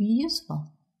to be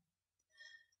useful.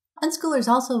 Unschoolers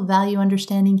also value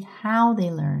understanding how they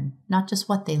learn, not just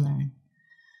what they learn.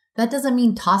 That doesn't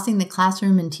mean tossing the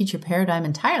classroom and teacher paradigm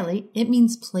entirely. It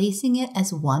means placing it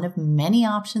as one of many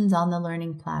options on the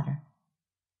learning platter.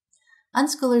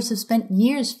 Unschoolers have spent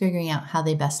years figuring out how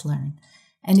they best learn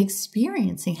and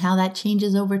experiencing how that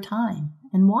changes over time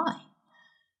and why.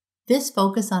 This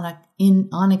focus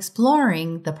on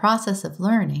exploring the process of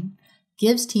learning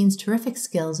gives teens terrific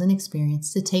skills and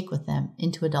experience to take with them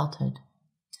into adulthood.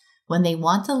 When they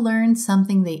want to learn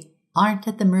something, they aren't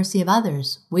at the mercy of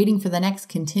others, waiting for the next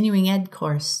continuing ed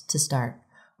course to start,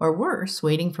 or worse,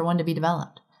 waiting for one to be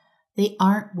developed. They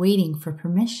aren't waiting for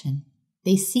permission.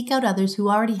 They seek out others who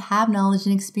already have knowledge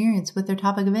and experience with their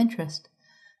topic of interest.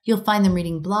 You'll find them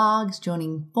reading blogs,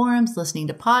 joining forums, listening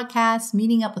to podcasts,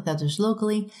 meeting up with others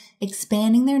locally,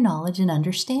 expanding their knowledge and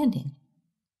understanding.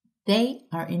 They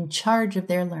are in charge of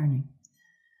their learning.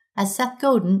 As Seth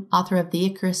Godin, author of The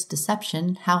Icarus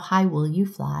Deception, How High Will You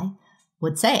Fly,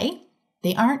 would say,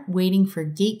 they aren't waiting for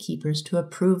gatekeepers to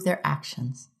approve their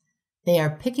actions. They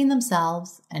are picking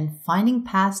themselves and finding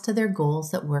paths to their goals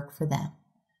that work for them.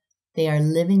 They are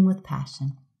living with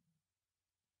passion.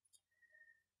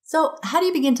 So, how do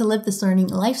you begin to live this learning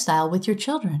lifestyle with your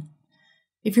children?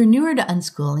 If you're newer to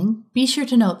unschooling, be sure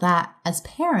to note that, as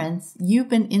parents, you've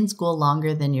been in school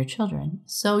longer than your children,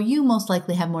 so you most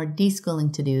likely have more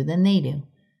deschooling to do than they do.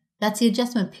 That's the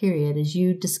adjustment period as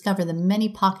you discover the many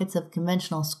pockets of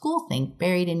conventional school think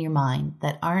buried in your mind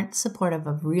that aren't supportive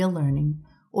of real learning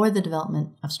or the development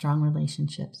of strong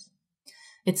relationships.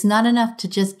 It's not enough to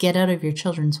just get out of your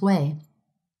children's way.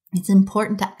 It's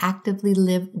important to actively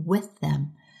live with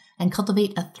them and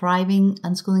cultivate a thriving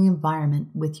unschooling environment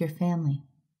with your family.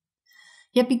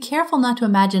 Yet be careful not to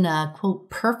imagine a, quote,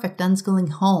 perfect unschooling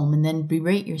home and then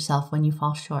berate yourself when you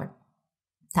fall short.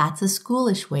 That's a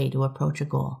schoolish way to approach a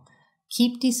goal.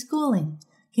 Keep deschooling.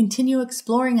 Continue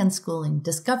exploring unschooling,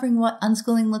 discovering what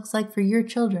unschooling looks like for your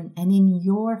children and in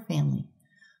your family.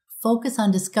 Focus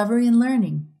on discovery and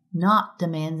learning, not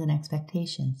demands and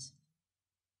expectations.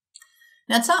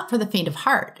 Now, it's not for the faint of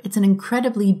heart. It's an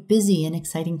incredibly busy and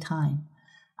exciting time.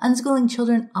 Unschooling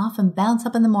children often bounce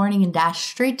up in the morning and dash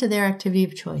straight to their activity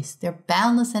of choice, their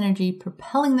boundless energy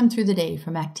propelling them through the day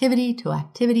from activity to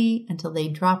activity until they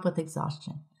drop with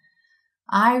exhaustion.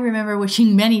 I remember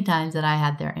wishing many times that I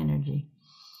had their energy.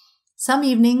 Some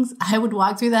evenings, I would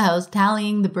walk through the house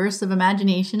tallying the bursts of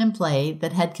imagination and play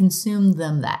that had consumed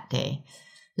them that day.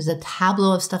 There's a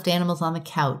tableau of stuffed animals on the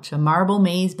couch, a marble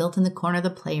maze built in the corner of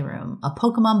the playroom, a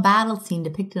Pokemon battle scene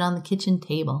depicted on the kitchen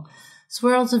table,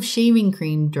 swirls of shaving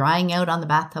cream drying out on the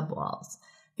bathtub walls,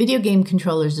 video game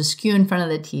controllers askew in front of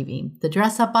the TV, the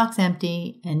dress-up box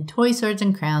empty, and toy swords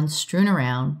and crowns strewn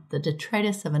around, the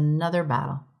detritus of another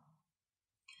battle.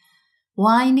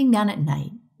 Winding down at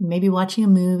night, maybe watching a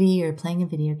movie or playing a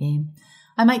video game,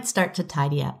 I might start to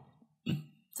tidy up.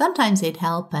 Sometimes they'd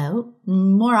help out.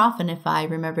 More often, if I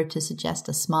remember to suggest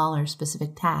a small or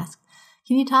specific task,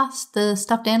 can you toss the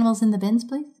stuffed animals in the bins,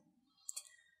 please?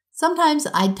 Sometimes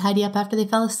I'd tidy up after they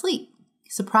fell asleep,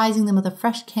 surprising them with a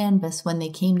fresh canvas when they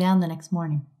came down the next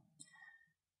morning.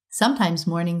 Sometimes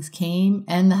mornings came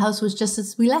and the house was just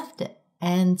as we left it,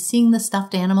 and seeing the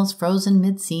stuffed animals frozen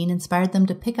mid-scene inspired them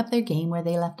to pick up their game where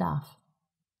they left off.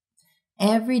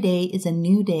 Every day is a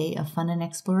new day of fun and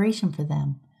exploration for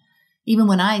them, even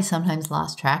when I sometimes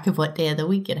lost track of what day of the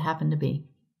week it happened to be.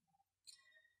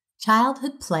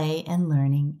 Childhood play and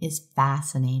learning is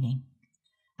fascinating.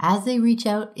 As they reach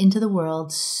out into the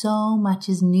world, so much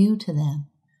is new to them.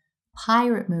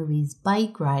 Pirate movies,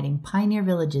 bike riding, pioneer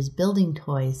villages, building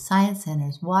toys, science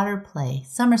centers, water play,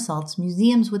 somersaults,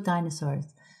 museums with dinosaurs,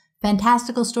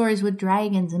 fantastical stories with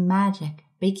dragons and magic,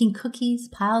 baking cookies,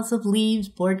 piles of leaves,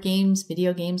 board games,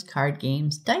 video games, card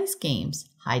games, dice games,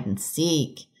 hide and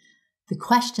seek. The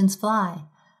questions fly.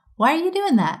 Why are you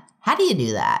doing that? How do you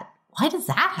do that? Why does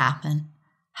that happen?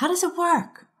 How does it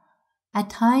work? At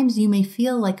times, you may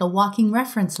feel like a walking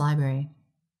reference library.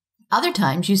 Other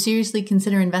times, you seriously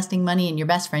consider investing money in your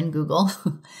best friend, Google.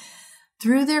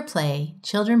 Through their play,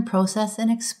 children process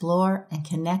and explore and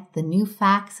connect the new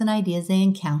facts and ideas they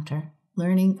encounter,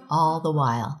 learning all the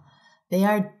while. They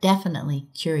are definitely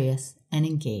curious and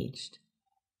engaged.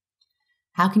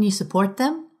 How can you support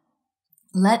them?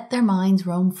 Let their minds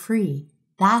roam free.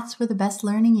 That's where the best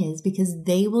learning is, because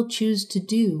they will choose to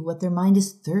do what their mind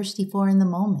is thirsty for in the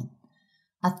moment.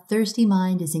 A thirsty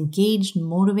mind is engaged,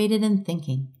 motivated, and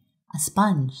thinking. A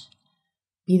sponge.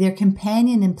 Be their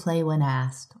companion in play when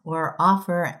asked, or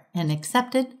offered and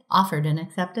accepted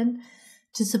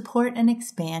to support and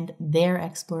expand their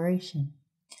exploration.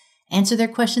 Answer their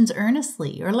questions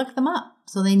earnestly or look them up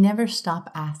so they never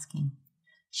stop asking.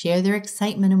 Share their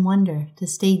excitement and wonder to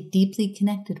stay deeply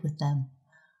connected with them.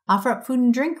 Offer up food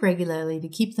and drink regularly to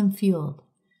keep them fueled.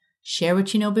 Share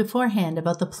what you know beforehand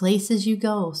about the places you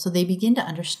go so they begin to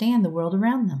understand the world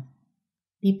around them.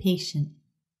 Be patient.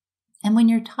 And when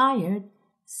you're tired,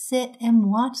 sit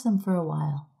and watch them for a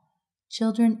while.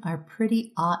 Children are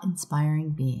pretty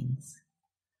awe-inspiring beings.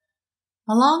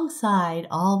 Alongside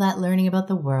all that learning about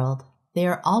the world, they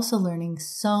are also learning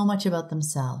so much about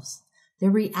themselves.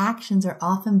 Their reactions are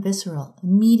often visceral,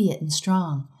 immediate, and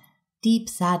strong. Deep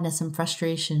sadness and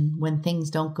frustration when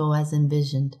things don't go as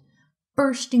envisioned.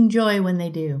 Bursting joy when they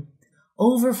do.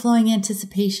 Overflowing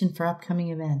anticipation for upcoming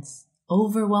events.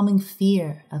 Overwhelming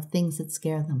fear of things that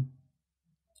scare them.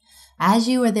 As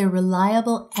you are their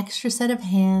reliable extra set of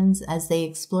hands as they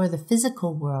explore the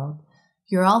physical world,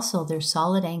 you're also their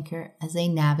solid anchor as they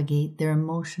navigate their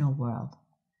emotional world.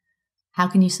 How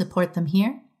can you support them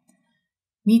here?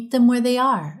 Meet them where they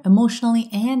are, emotionally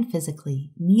and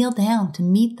physically. Kneel down to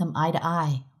meet them eye to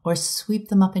eye, or sweep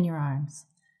them up in your arms.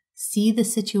 See the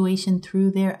situation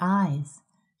through their eyes.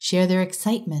 Share their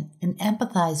excitement and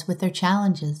empathize with their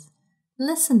challenges.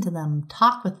 Listen to them,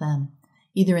 talk with them,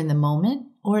 either in the moment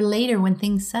or later when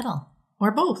things settle,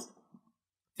 or both.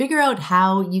 Figure out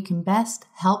how you can best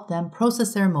help them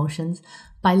process their emotions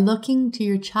by looking to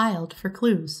your child for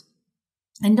clues.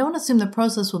 And don't assume the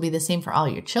process will be the same for all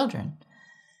your children.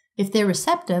 If they're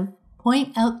receptive,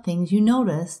 point out things you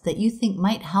notice that you think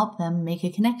might help them make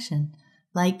a connection,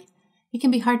 like, it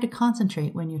can be hard to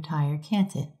concentrate when you're tired,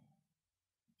 can't it?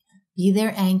 Be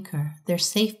their anchor, their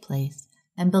safe place,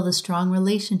 and build a strong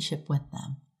relationship with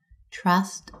them.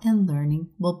 Trust and learning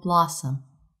will blossom.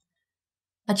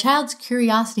 A child's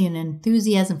curiosity and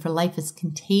enthusiasm for life is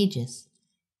contagious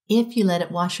if you let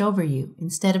it wash over you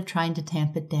instead of trying to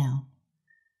tamp it down.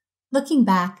 Looking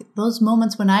back, those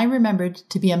moments when I remembered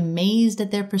to be amazed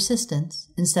at their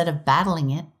persistence instead of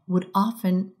battling it would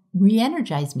often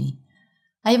re-energize me.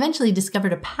 I eventually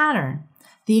discovered a pattern.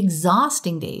 The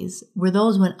exhausting days were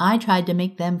those when I tried to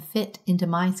make them fit into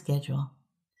my schedule.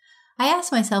 I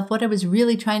asked myself what I was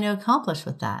really trying to accomplish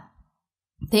with that.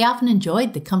 They often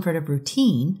enjoyed the comfort of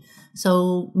routine,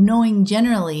 so knowing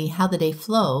generally how the day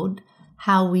flowed,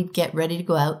 how we'd get ready to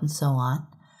go out and so on.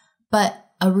 But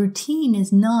a routine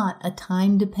is not a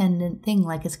time-dependent thing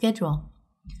like a schedule.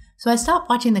 So I stopped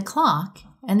watching the clock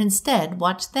and instead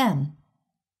watched them.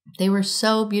 They were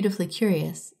so beautifully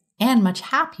curious and much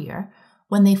happier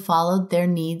when they followed their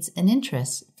needs and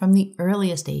interests from the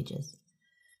earliest ages.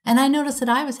 And I noticed that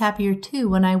I was happier too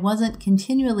when I wasn't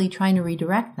continually trying to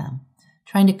redirect them,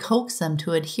 trying to coax them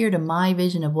to adhere to my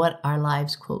vision of what our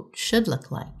lives, quote, should look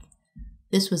like.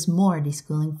 This was more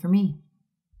deschooling for me.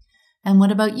 And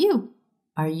what about you?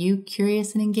 Are you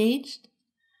curious and engaged?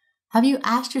 Have you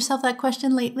asked yourself that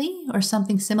question lately or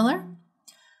something similar?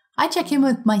 I check in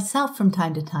with myself from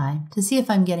time to time to see if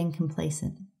I'm getting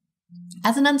complacent.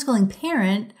 As an unschooling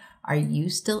parent, are you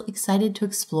still excited to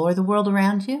explore the world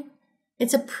around you?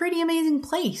 It's a pretty amazing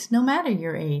place, no matter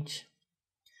your age.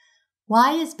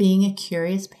 Why is being a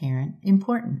curious parent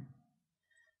important?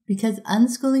 Because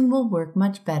unschooling will work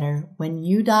much better when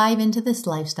you dive into this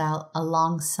lifestyle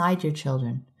alongside your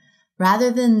children,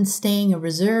 rather than staying a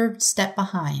reserved step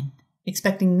behind,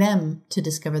 expecting them to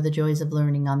discover the joys of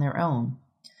learning on their own.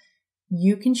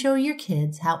 You can show your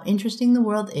kids how interesting the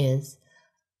world is,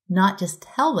 not just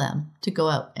tell them to go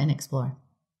out and explore.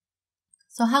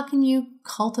 So how can you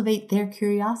cultivate their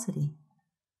curiosity?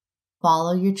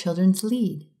 Follow your children's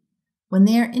lead. When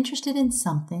they are interested in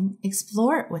something,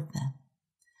 explore it with them.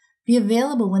 Be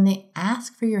available when they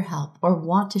ask for your help or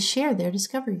want to share their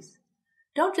discoveries.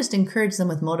 Don't just encourage them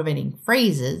with motivating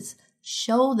phrases.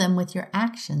 Show them with your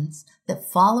actions that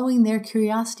following their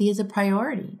curiosity is a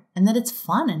priority and that it's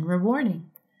fun and rewarding.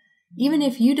 Even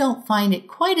if you don't find it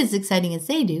quite as exciting as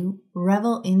they do,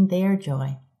 revel in their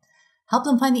joy. Help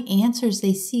them find the answers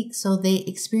they seek so they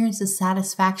experience the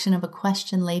satisfaction of a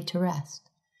question laid to rest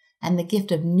and the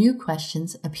gift of new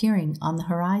questions appearing on the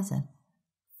horizon.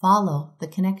 Follow the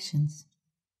connections.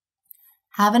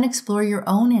 Have and explore your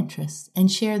own interests and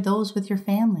share those with your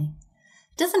family.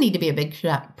 It doesn't need to be a big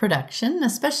production,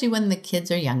 especially when the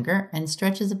kids are younger and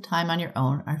stretches of time on your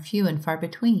own are few and far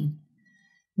between.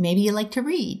 Maybe you like to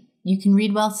read. You can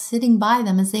read while sitting by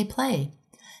them as they play.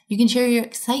 You can share your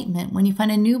excitement when you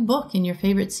find a new book in your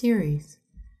favorite series.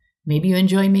 Maybe you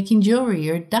enjoy making jewelry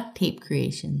or duct tape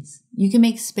creations. You can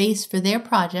make space for their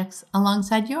projects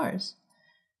alongside yours.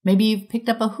 Maybe you've picked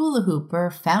up a hula hoop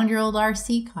or found your old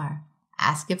RC car.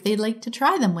 Ask if they'd like to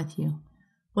try them with you.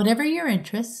 Whatever your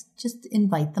interests, just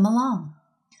invite them along.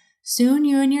 Soon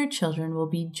you and your children will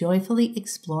be joyfully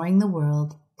exploring the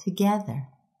world together.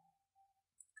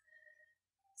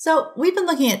 So we've been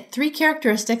looking at 3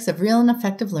 characteristics of real and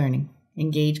effective learning: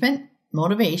 engagement,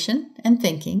 motivation, and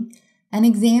thinking, and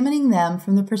examining them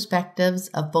from the perspectives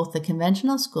of both the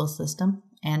conventional school system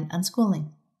and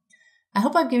unschooling. I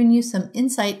hope I've given you some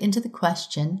insight into the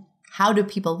question, how do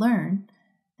people learn,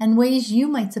 and ways you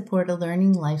might support a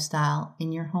learning lifestyle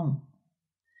in your home.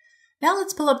 Now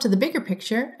let's pull up to the bigger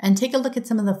picture and take a look at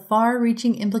some of the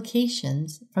far-reaching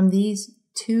implications from these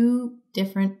 2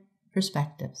 different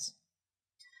perspectives.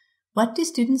 What do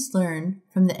students learn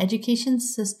from the education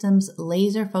system's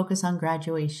laser focus on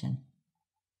graduation?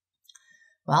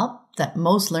 Well, that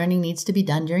most learning needs to be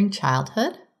done during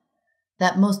childhood,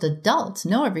 that most adults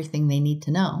know everything they need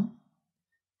to know,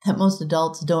 that most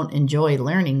adults don't enjoy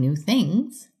learning new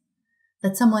things,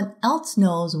 that someone else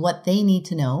knows what they need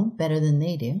to know better than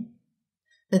they do,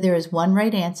 that there is one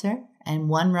right answer and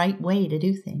one right way to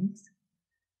do things,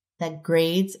 that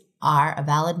grades are a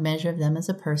valid measure of them as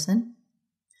a person,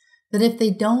 that if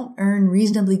they don't earn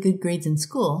reasonably good grades in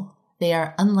school, they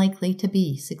are unlikely to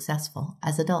be successful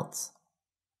as adults.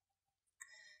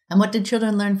 And what did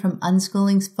children learn from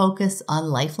unschooling's focus on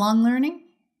lifelong learning?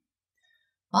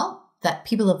 Well, that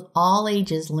people of all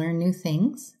ages learn new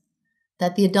things,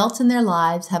 that the adults in their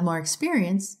lives have more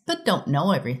experience but don't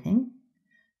know everything,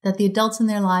 that the adults in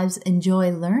their lives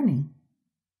enjoy learning,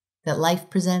 that life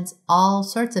presents all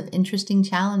sorts of interesting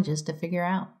challenges to figure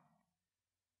out,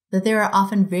 that there are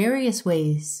often various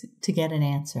ways to get an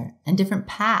answer and different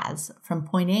paths from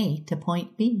point A to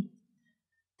point B,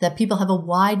 that people have a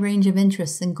wide range of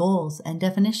interests and goals and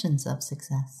definitions of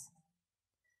success.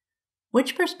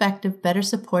 Which perspective better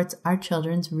supports our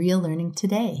children's real learning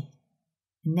today,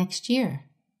 next year,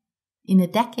 in a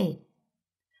decade?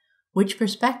 Which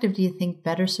perspective do you think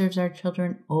better serves our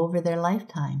children over their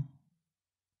lifetime?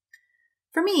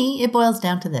 For me, it boils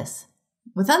down to this.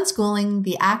 With unschooling,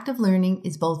 the act of learning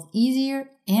is both easier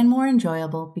and more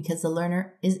enjoyable because the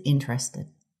learner is interested.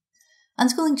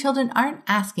 Unschooling children aren't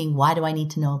asking, why do I need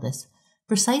to know this?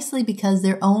 Precisely because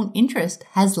their own interest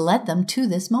has led them to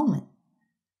this moment.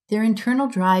 Their internal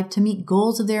drive to meet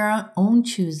goals of their own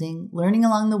choosing, learning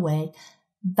along the way,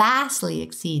 vastly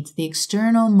exceeds the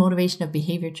external motivation of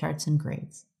behavior charts and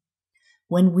grades.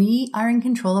 When we are in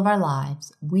control of our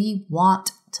lives, we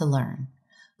want to learn.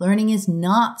 Learning is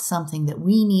not something that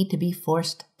we need to be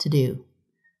forced to do.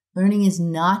 Learning is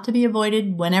not to be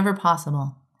avoided whenever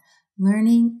possible.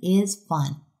 Learning is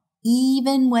fun,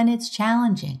 even when it's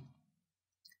challenging.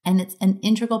 And it's an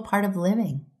integral part of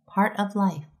living, part of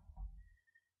life.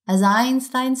 As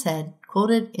Einstein said,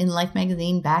 quoted in Life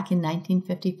magazine back in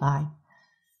 1955,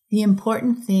 the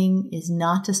important thing is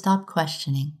not to stop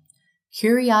questioning.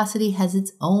 Curiosity has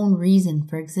its own reason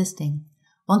for existing.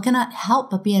 One cannot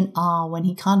help but be in awe when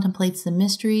he contemplates the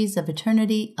mysteries of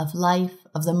eternity, of life,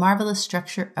 of the marvelous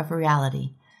structure of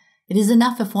reality. It is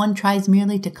enough if one tries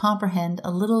merely to comprehend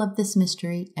a little of this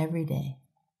mystery every day.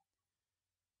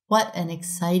 What an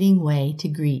exciting way to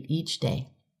greet each day.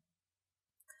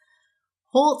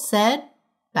 Holt said,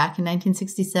 back in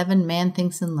 1967, man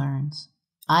thinks and learns.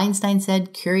 Einstein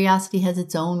said, curiosity has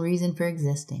its own reason for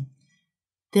existing.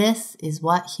 This is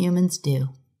what humans do.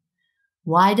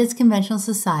 Why does conventional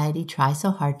society try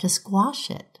so hard to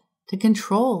squash it, to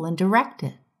control and direct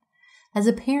it? As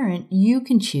a parent, you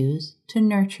can choose to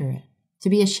nurture it, to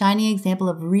be a shining example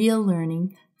of real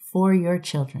learning for your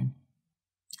children.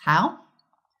 How?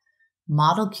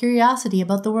 Model curiosity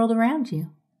about the world around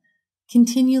you.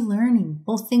 Continue learning,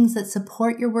 both things that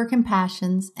support your work and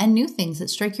passions and new things that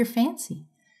strike your fancy.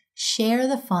 Share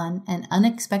the fun and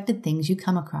unexpected things you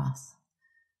come across.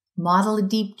 Model a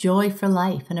deep joy for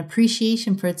life, an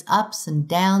appreciation for its ups and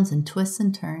downs and twists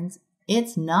and turns.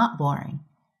 It's not boring,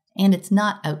 and it's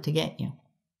not out to get you.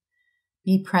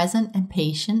 Be present and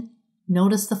patient.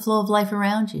 Notice the flow of life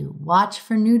around you. Watch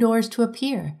for new doors to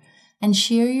appear, and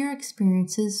share your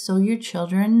experiences so your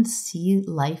children see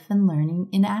life and learning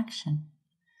in action.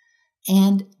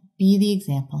 And be the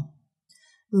example.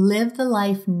 Live the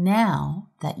life now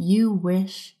that you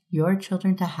wish your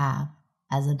children to have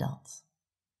as adults.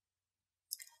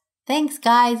 Thanks,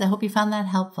 guys. I hope you found that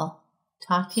helpful.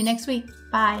 Talk to you next week.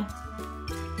 Bye.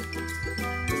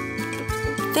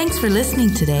 Thanks for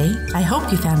listening today. I hope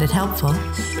you found it helpful.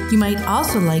 You might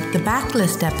also like the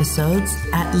backlist episodes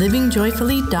at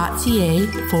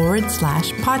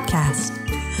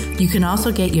livingjoyfully.ca/podcast. You can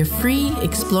also get your free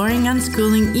Exploring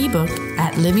Unschooling ebook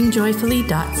at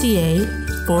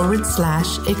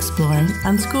livingjoyfully.ca/exploring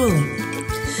unschooling.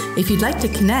 If you'd like to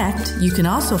connect, you can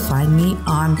also find me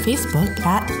on Facebook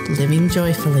at Living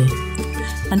Joyfully.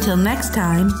 Until next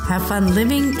time, have fun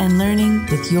living and learning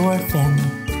with your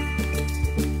family.